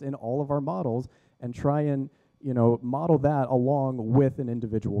for this in all of our models and try and, you know, model that along with an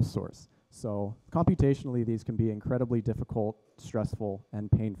individual source. So computationally, these can be incredibly difficult, stressful,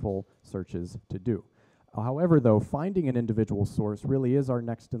 and painful searches to do. However, though, finding an individual source really is our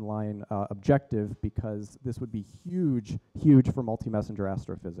next in line objective, because this would be huge, huge for multi-messenger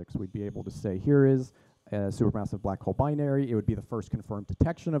astrophysics. We'd be able to say, here is a supermassive black hole binary. It would be the first confirmed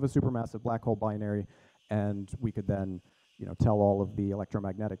detection of a supermassive black hole binary, and we could then, you know, tell all of the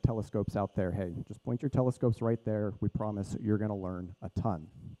electromagnetic telescopes out there, hey, just point your telescopes right there. We promise you're going to learn a ton.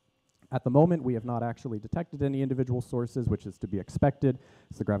 At the moment, we have not actually detected any individual sources, which is to be expected.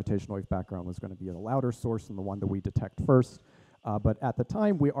 So the gravitational wave background was going to be a louder source than the one that we detect first. But at the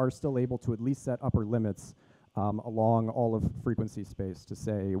time, we are still able to at least set upper limits along all of frequency space to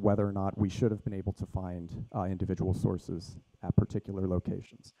say whether or not we should have been able to find individual sources at particular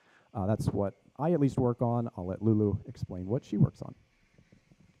locations. That's what I at least work on. I'll let Lulu explain what she works on.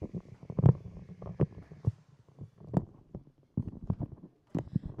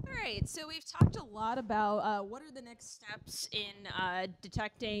 All right, so we've talked a lot about what are the next steps in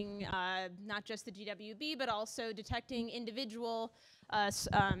detecting not just the GWB, but also detecting individual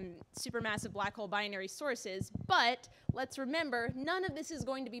supermassive black hole binary sources. But let's remember, none of this is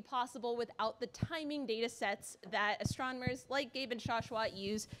going to be possible without the timing data sets that astronomers like Gabe and Shashwat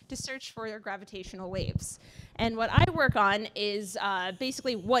use to search for their gravitational waves. And what I work on is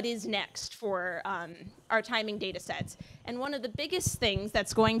basically what is next for our timing data sets. And one of the biggest things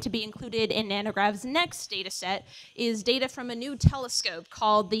that's going to be included in Nanograv's next data set is data from a new telescope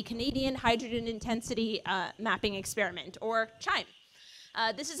called the Canadian Hydrogen Intensity Mapping Experiment, or CHIME.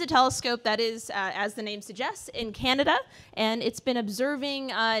 This is a telescope that is, as the name suggests, in Canada, and it's been observing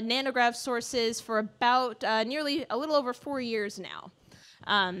nanograv sources for about nearly a little over 4 years now.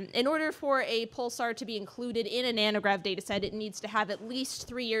 In order for a pulsar to be included in a nanograv dataset, it needs to have at least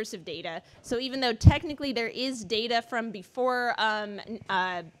 3 years of data. So even though technically there is data from before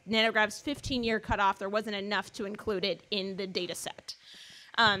nanograv's 15-year cutoff, there wasn't enough to include it in the dataset.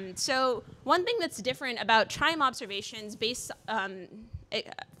 So one thing that's different about CHIME observations based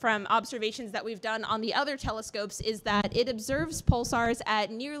from observations that we've done on the other telescopes is that it observes pulsars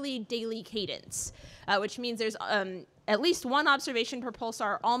at nearly daily cadence, which means there's at least one observation per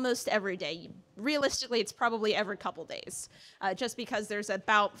pulsar almost every day. Realistically, it's probably every couple days, just because there's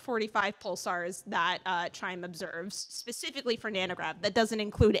about 45 pulsars that CHIME observes, specifically for nanograv. That doesn't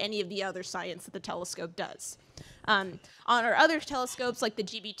include any of the other science that the telescope does. On our other telescopes, like the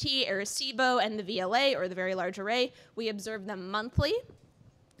GBT, Arecibo, and the VLA, or the Very Large Array, we observe them monthly.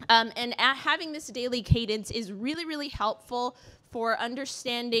 And having this daily cadence is really, really helpful for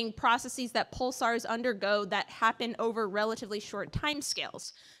understanding processes that pulsars undergo that happen over relatively short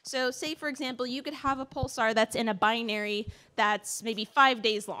timescales. So say, for example, you could have a pulsar that's in a binary that's maybe 5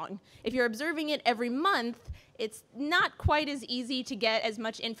 days long. If you're observing it every month, it's not quite as easy to get as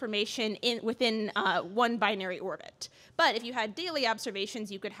much information within one binary orbit. But if you had daily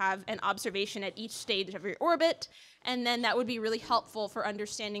observations, you could have an observation at each stage of your orbit, and then that would be really helpful for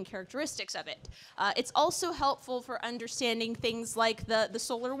understanding characteristics of it. It's also helpful for understanding things like the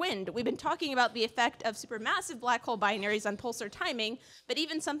solar wind. We've been talking about the effect of supermassive black hole binaries on pulsar timing, but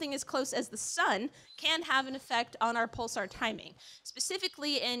even something as close as the sun can have an effect on our pulsar timing,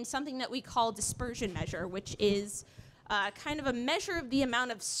 specifically in something that we call dispersion measure, which is kind of a measure of the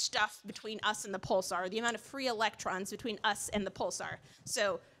amount of stuff between us and the pulsar, the amount of free electrons between us and the pulsar.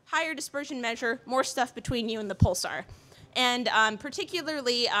 So higher dispersion measure, more stuff between you and the pulsar. And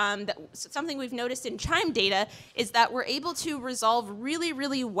particularly, something we've noticed in CHIME data is that we're able to resolve really,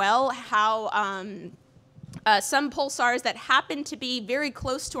 really well how some pulsars that happen to be very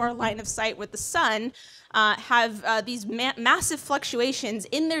close to our line of sight with the sun have these massive fluctuations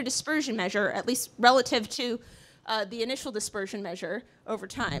in their dispersion measure, at least relative to the initial dispersion measure over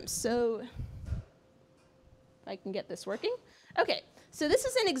time. So if I can get this working. Okay, so this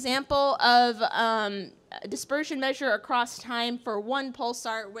is an example of dispersion measure across time for one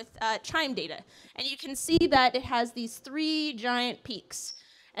pulsar with CHIME data. And you can see that it has these 3 giant peaks.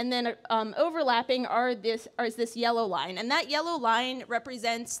 And then overlapping is this yellow line. And that yellow line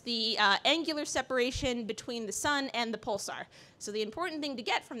represents the angular separation between the sun and the pulsar. So the important thing to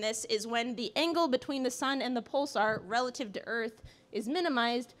get from this is when the angle between the sun and the pulsar relative to Earth is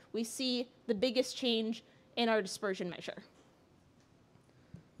minimized, we see the biggest change in our dispersion measure.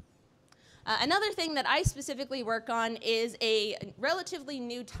 Another thing that I specifically work on is a relatively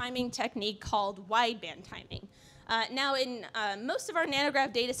new timing technique called wideband timing. Now, in most of our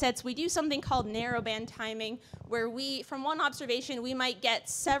nanograph data sets, we do something called narrowband timing, where from one observation, we might get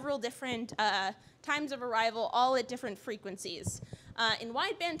several different times of arrival, all at different frequencies. In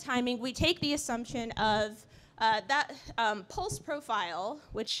wideband timing, we take the assumption of that pulse profile,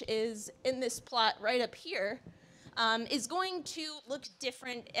 which is in this plot right up here, is going to look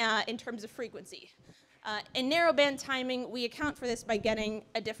different in terms of frequency. In narrowband timing, we account for this by getting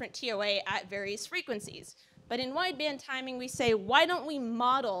a different TOA at various frequencies. But in wideband timing, we say, why don't we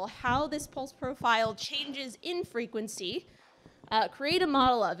model how this pulse profile changes in frequency, create a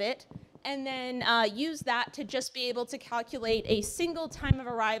model of it, and then use that to just be able to calculate a single time of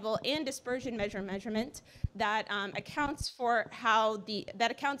arrival and dispersion measurement that accounts for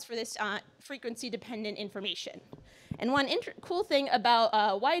this frequency-dependent information. And one cool thing about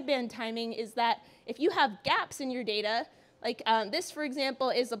wideband timing is that if you have gaps in your data, like this, for example,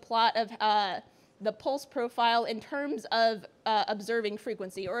 is a plot of the pulse profile in terms of observing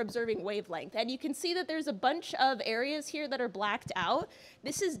frequency or observing wavelength. And you can see that there's a bunch of areas here that are blacked out.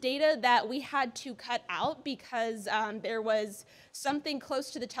 This is data that we had to cut out because there was something close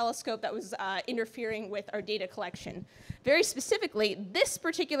to the telescope that was interfering with our data collection. Very specifically, this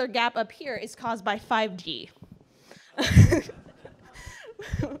particular gap up here is caused by 5G,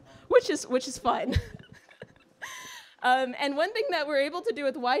 which is fun. And one thing that we're able to do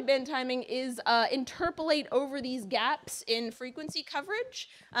with wideband timing is interpolate over these gaps in frequency coverage.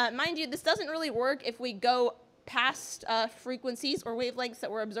 Mind you, this doesn't really work if we go past frequencies or wavelengths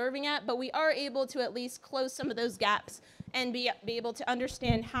that we're observing at, but we are able to at least close some of those gaps and be able to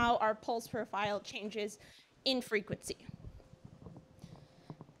understand how our pulse profile changes in frequency.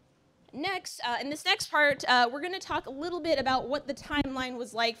 Next, in this next part, we're going to talk a little bit about what the timeline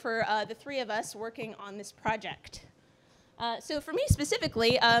was like for the 3 of us working on this project. So for me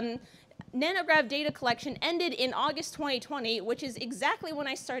specifically, nanograph data collection ended in August 2020, which is exactly when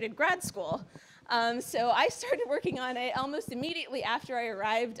I started grad school. So I started working on it almost immediately after I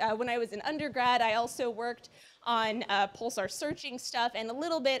arrived. When I was an undergrad, I also worked on pulsar searching stuff and a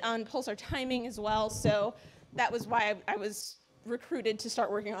little bit on pulsar timing as well. So that was why I was recruited to start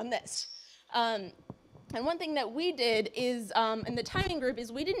working on this. And one thing that we did is, in the timing group,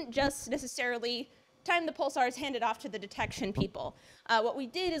 is we didn't just necessarily time the pulsars handed off to the detection people. What we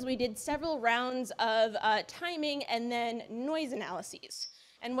did is we did several rounds of timing and then noise analyses.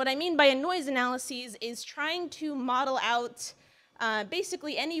 And what I mean by a noise analysis is trying to model out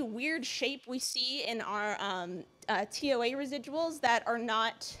basically any weird shape we see in our TOA residuals that are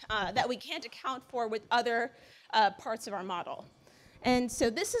not, that we can't account for with other parts of our model. And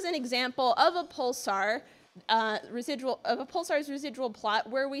so this is an example of a pulsar pulsar's residual plot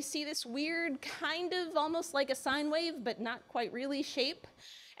where we see this weird kind of almost like a sine wave, but not quite really shape.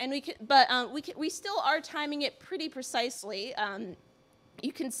 And we still are timing it pretty precisely.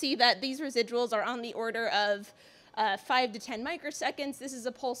 You can see that these residuals are on the order of 5 to 10 microseconds. This is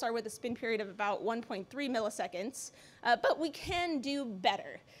a pulsar with a spin period of about 1.3 milliseconds, but we can do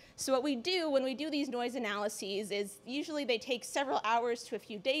better. So what we do when we do these noise analyses is usually they take several hours to a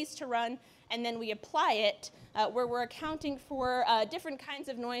few days to run, and then we apply it where we're accounting for different kinds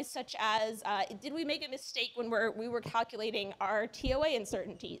of noise, such as did we make a mistake when we were calculating our TOA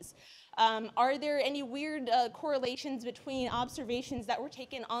uncertainties? Are there any weird correlations between observations that were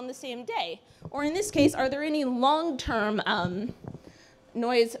taken on the same day? Or in this case, are there any long-term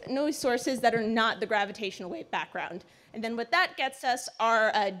noise sources that are not the gravitational wave background? And then what that gets us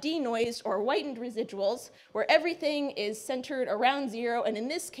are denoised or whitened residuals, where everything is centered around 0. And in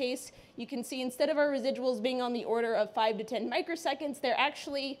this case, you can see instead of our residuals being on the order of 5 to 10 microseconds, they're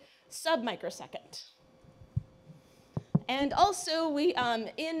actually sub-microsecond. And also,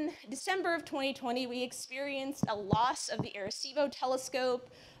 in December of 2020, we experienced a loss of the Arecibo telescope.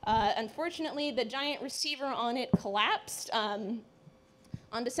 Unfortunately, the giant receiver on it collapsed on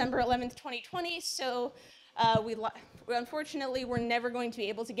December 11th, 2020. So unfortunately, we're never going to be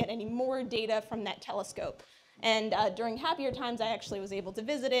able to get any more data from that telescope. And during happier times, I actually was able to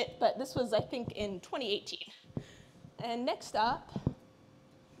visit it, but this was, I think, in 2018. And next up,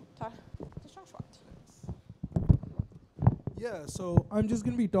 talk to Joshua. Yeah, so I'm just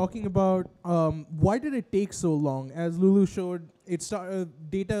going to be talking about why did it take so long? As Lulu showed,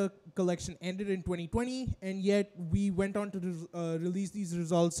 data collection ended in 2020, and yet we went on to release these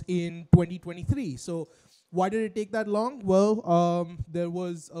results in 2023. So why did it take that long? Well, there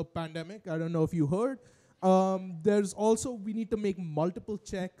was a pandemic. I don't know if you heard. There's also, we need to make multiple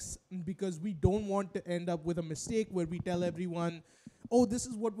checks because we don't want to end up with a mistake where we tell everyone, oh, this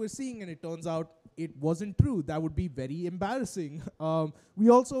is what we're seeing, and it turns out it wasn't true. That would be very embarrassing. We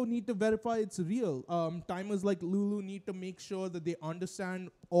also need to verify it's real. Timers like Lulu need to make sure that they understand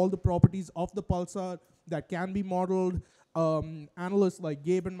all the properties of the pulsar that can be modeled. Analysts like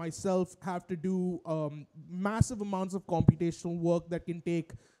Gabe and myself have to do massive amounts of computational work that can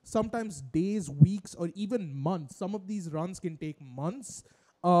take sometimes days, weeks, or even months. Some of these runs can take months.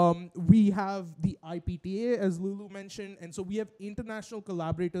 We have the IPTA, as Lulu mentioned, and so we have international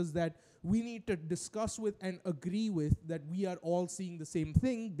collaborators that we need to discuss with and agree with that we are all seeing the same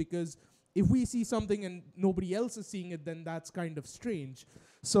thing, because if we see something and nobody else is seeing it, then that's kind of strange.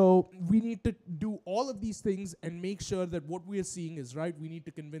 So we need to do all of these things and make sure that what we are seeing is right. We need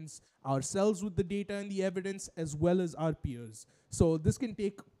to convince ourselves with the data and the evidence as well as our peers. So this can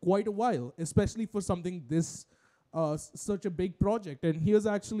take quite a while, especially for something this such a big project. And here's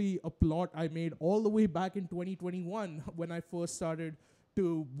actually a plot I made all the way back in 2021 when I first started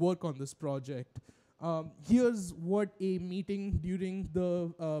to work on this project. Here's what a meeting during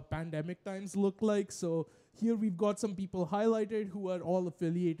the pandemic times looked like. So here we've got some people highlighted who are all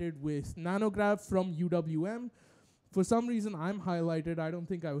affiliated with Nanograph from UWM. For some reason, I'm highlighted. I don't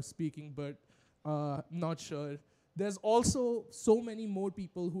think I was speaking, but not sure. There's also so many more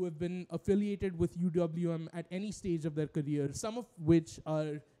people who have been affiliated with UWM at any stage of their career, some of which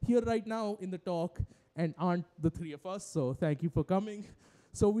are here right now in the talk and aren't the three of us, so thank you for coming.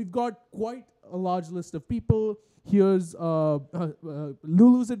 So we've got quite a large list of people. Here's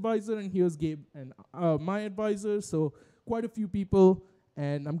Lulu's advisor, and here's Gabe and my advisor, so quite a few people,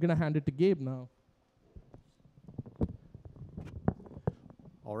 and I'm gonna hand it to Gabe now.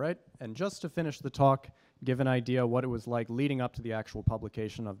 All right, and just to finish the talk, give an idea what it was like leading up to the actual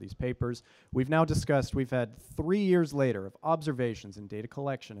publication of these papers. We've now discussed, we've had 3 years later of observations and data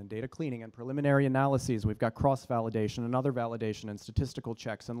collection and data cleaning and preliminary analyses. We've got cross-validation and other validation and statistical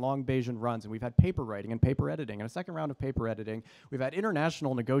checks and long Bayesian runs, and we've had paper writing and paper editing and a second round of paper editing. We've had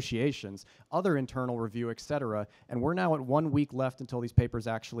international negotiations, other internal review, etc. And we're now at 1 week left until these papers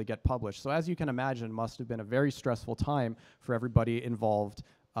actually get published. So as you can imagine, it must have been a very stressful time for everybody involved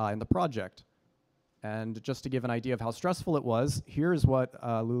in the project. And just to give an idea of how stressful it was, here's what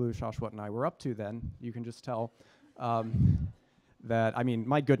Lulu, Shashwat, and I were up to then. You can just tell that, I mean,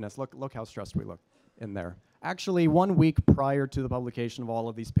 my goodness, look how stressed we look in there. Actually, 1 week prior to the publication of all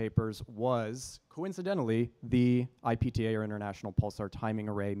of these papers was, coincidentally, the IPTA, or International Pulsar Timing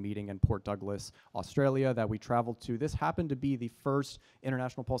Array meeting in Port Douglas, Australia, that we traveled to. This happened to be the first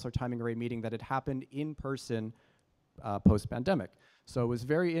International Pulsar Timing Array meeting that had happened in person post-pandemic. So it was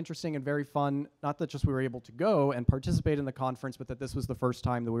very interesting and very fun, not that just we were able to go and participate in the conference, but that this was the first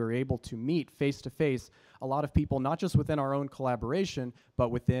time that we were able to meet face-to-face a lot of people, not just within our own collaboration, but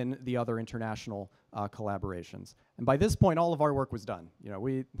within the other international collaborations. And by this point, all of our work was done. You know,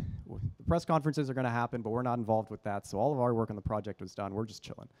 we the press conferences are going to happen, but we're not involved with that. So all of our work on the project was done. We're just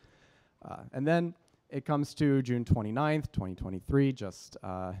chilling. And then it comes to June 29th, 2023, just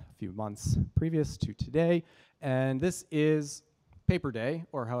a few months previous to today. And this is paper day,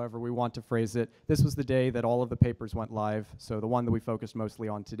 or however we want to phrase it. This was the day that all of the papers went live. So the one that we focused mostly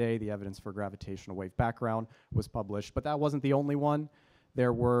on today, the evidence for gravitational wave background, was published. But that wasn't the only one.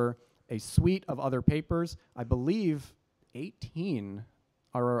 There were a suite of other papers, I believe 18,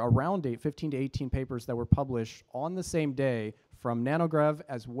 or around 15 to 18 papers that were published on the same day from Nanograv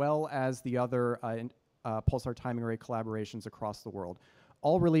as well as the other pulsar timing array collaborations across the world.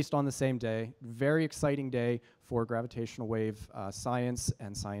 All released on the same day. Very exciting day for gravitational wave science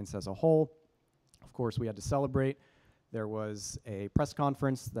and science as a whole. Of course, we had to celebrate. There was a press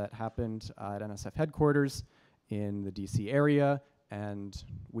conference that happened at NSF headquarters in the DC area, and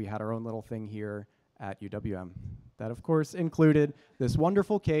we had our own little thing here at UWM. That, of course, included this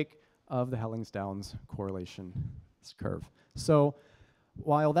wonderful cake of the Hellingsdowns correlation curve. So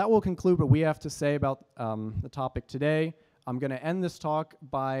while that will conclude what we have to say about the topic today, I'm going to end this talk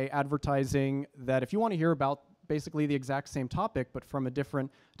by advertising that if you want to hear about basically the exact same topic, but from a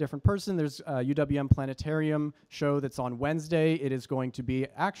different person, there's a UWM Planetarium show that's on Wednesday. It is going to be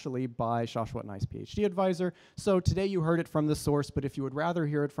actually by Shashwat Nice, PhD advisor. So today you heard it from the source, but if you would rather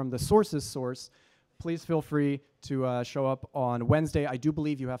hear it from the source's source, please feel free to show up on Wednesday. I do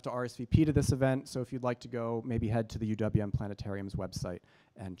believe you have to RSVP to this event, so if you'd like to go, maybe head to the UWM Planetarium's website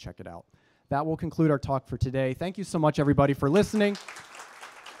and check it out. That will conclude our talk for today. Thank you so much, everybody, for listening.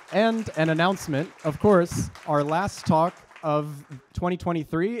 And an announcement, of course, our last talk of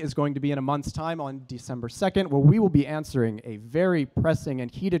 2023 is going to be in a month's time on December 2nd, where we will be answering a very pressing and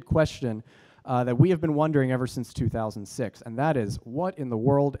heated question that we have been wondering ever since 2006, and that is, what in the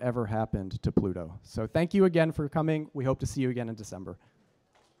world ever happened to Pluto? So thank you again for coming. We hope to see you again in December.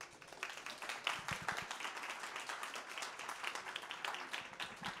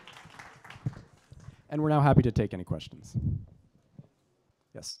 And we're now happy to take any questions.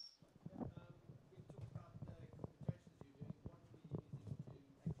 Yes.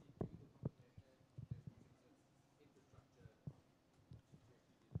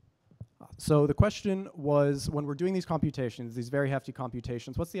 So the question was, when we're doing these computations, these very hefty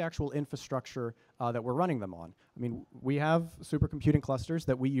computations, what's the actual infrastructure that we're running them on? I mean, we have supercomputing clusters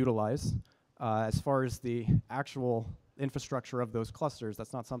that we utilize. As far as the actual infrastructure of those clusters,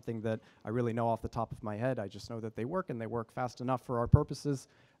 that's not something that I really know off the top of my head. I just know that they work, and they work fast enough for our purposes.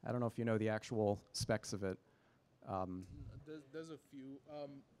 I don't know if you know the actual specs of it. There's a few.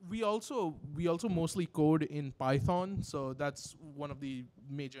 We also mostly code in Python, so that's one of the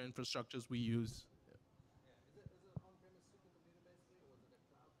major infrastructures we use.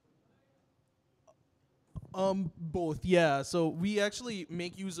 Both, yeah. So we actually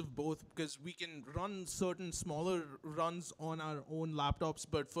make use of both because we can run certain smaller runs on our own laptops,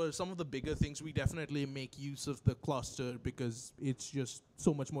 but for some of the bigger things, we definitely make use of the cluster because it's just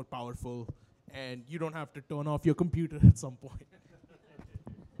so much more powerful, and you don't have to turn off your computer at some point.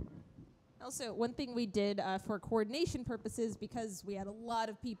 Also, one thing we did for coordination purposes, because we had a lot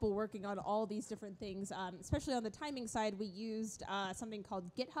of people working on all these different things, especially on the timing side, we used something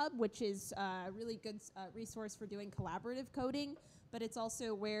called GitHub, which is a really good resource for doing collaborative coding, but it's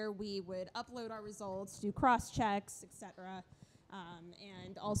also where we would upload our results, do cross-checks, etc.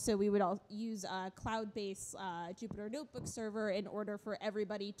 And also we would use a cloud-based Jupyter Notebook server in order for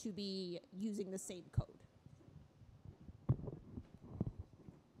everybody to be using the same code.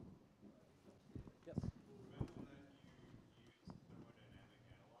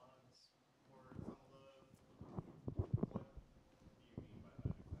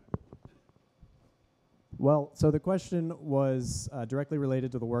 Well, so the question was directly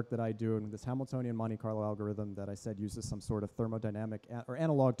related to the work that I do in this Hamiltonian Monte Carlo algorithm that I said uses some sort of thermodynamic or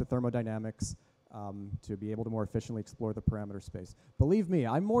analog to thermodynamics to be able to more efficiently explore the parameter space. Believe me,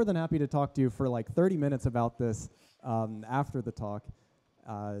 I'm more than happy to talk to you for like 30 minutes about this after the talk.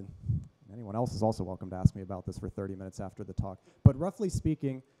 Anyone else is also welcome to ask me about this for 30 minutes after the talk. But roughly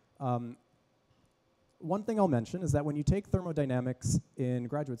speaking, one thing I'll mention is that when you take thermodynamics in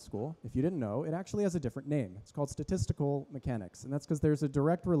graduate school, if you didn't know, it actually has a different name. It's called statistical mechanics, and that's because there's a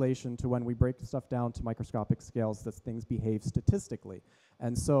direct relation to when we break stuff down to microscopic scales that things behave statistically.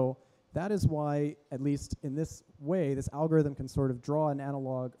 And so that is why, at least in this way, this algorithm can sort of draw an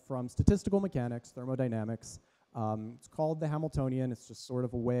analog from statistical mechanics, thermodynamics. It's called the Hamiltonian. It's just sort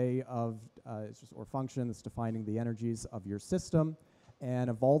of a way of, or function that's defining the energies of your system and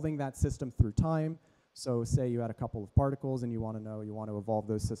evolving that system through time. So say you had a couple of particles and you want to evolve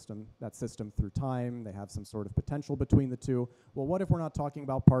that system through time. They have some sort of potential between the two. Well, what if we're not talking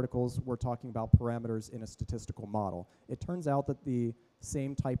about particles, we're talking about parameters in a statistical model? It turns out that the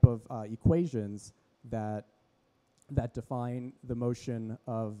same type of equations that define the motion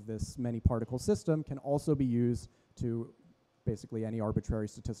of this many particle system can also be used to basically any arbitrary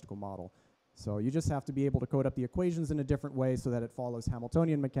statistical model. So you just have to be able to code up the equations in a different way so that it follows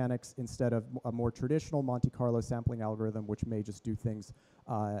Hamiltonian mechanics instead of a more traditional Monte Carlo sampling algorithm, which may just do things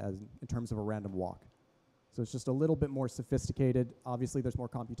in terms of a random walk. So it's just a little bit more sophisticated. Obviously, there's more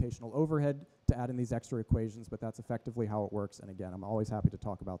computational overhead to add in these extra equations, but that's effectively how it works. And again, I'm always happy to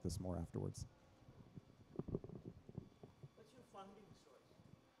talk about this more afterwards. What's your funding source?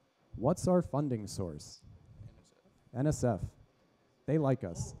 What's our funding source? NSF. They like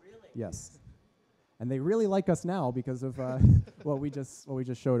us. Oh, really? Yes. And they really like us now because of what we just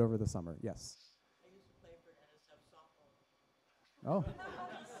showed over the summer. Yes. I used to play for NSF softball. Oh. One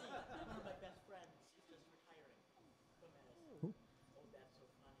of my best friends is just retiring from NSF. Cool. Oh, that's so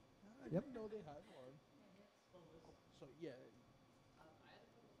funny. I Yep. didn't know they had one. So yeah. I had a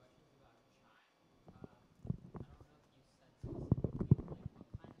couple questions about chime. I don't know if you said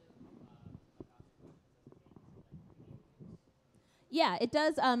specifically like what kind of observations Yeah, it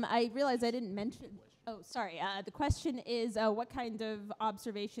does. I realize I didn't mention. Oh, sorry. The question is what kind of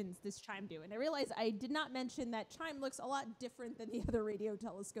observations does CHIME do? And I realize I did not mention that CHIME looks a lot different than the other radio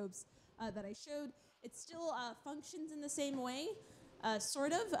telescopes that I showed. It still functions in the same way,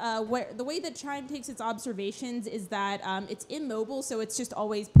 sort of. Where the way that CHIME takes its observations is that it's immobile, so it's just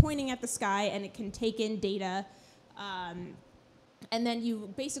always pointing at the sky, and it can take in data. And then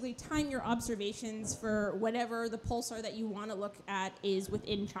you basically time your observations for whatever the pulsar that you want to look at is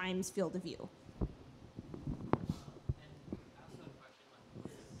within CHIME's field of view.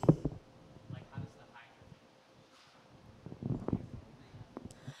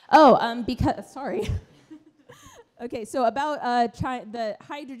 Oh, because, sorry. Okay, so about the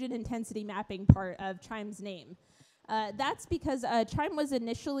hydrogen intensity mapping part of CHIME's name. That's because CHIME was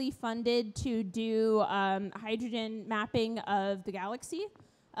initially funded to do hydrogen mapping of the galaxy.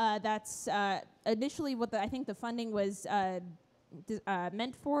 That's initially what I think the funding was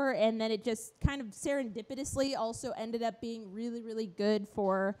meant for, and then it just kind of serendipitously also ended up being really, really good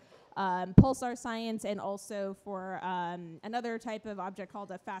for pulsar science and also for another type of object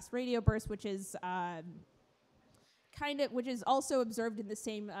called a fast radio burst, which is which is also observed in the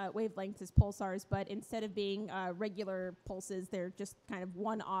same wavelength as pulsars, but instead of being regular pulses, they're just kind of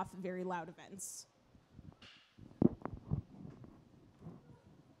one-off, very loud events.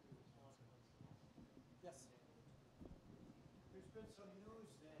 Yes. There's been some news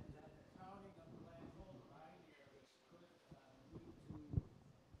that counting of black hole binaries could lead to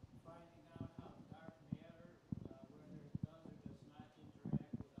finding out how dark matter, whether it does or does not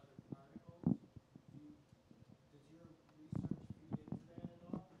interact with other particles. Does your research feed into that at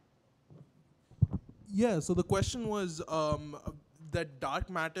all? Yeah, so the question was that dark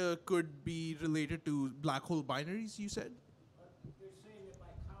matter could be related to black hole binaries, you said? They're saying that by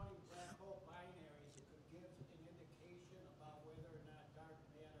counting black hole binaries, it could give an indication about whether or not dark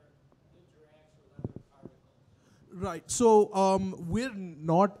matter interacts with other particles. Right. So we're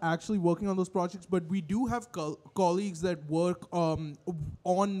not actually working on those projects, but we do have colleagues that work on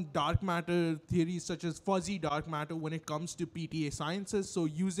dark matter theories such as fuzzy dark matter when it comes to PTA sciences. So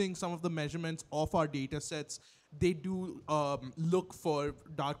using some of the measurements of our data sets, they do look for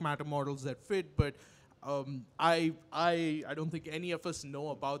dark matter models that fit, but I don't think any of us know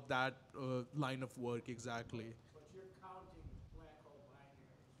about that line of work exactly. But you're counting black hole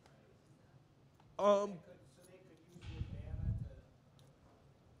binaries, right? So they could use your data to...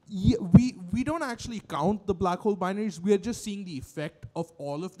 Yeah, we don't actually count the black hole binaries. We are just seeing the effect of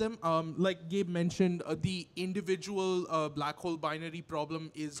all of them. Like Gabe mentioned, the individual black hole binary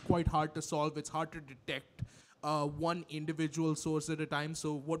problem is quite hard to solve. It's hard to detect one individual source at a time.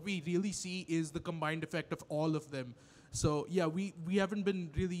 So what we really see is the combined effect of all of them. So yeah, we haven't been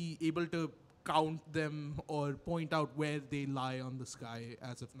really able to count them or point out where they lie on the sky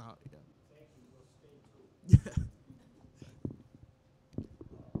as of now. Yeah. Thank you. We'll stay tuned.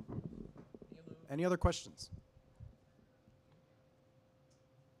 Any other questions?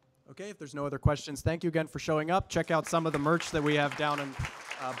 Okay, if there's no other questions, thank you again for showing up. Check out some of the merch that we have down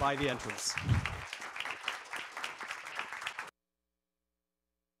by the entrance.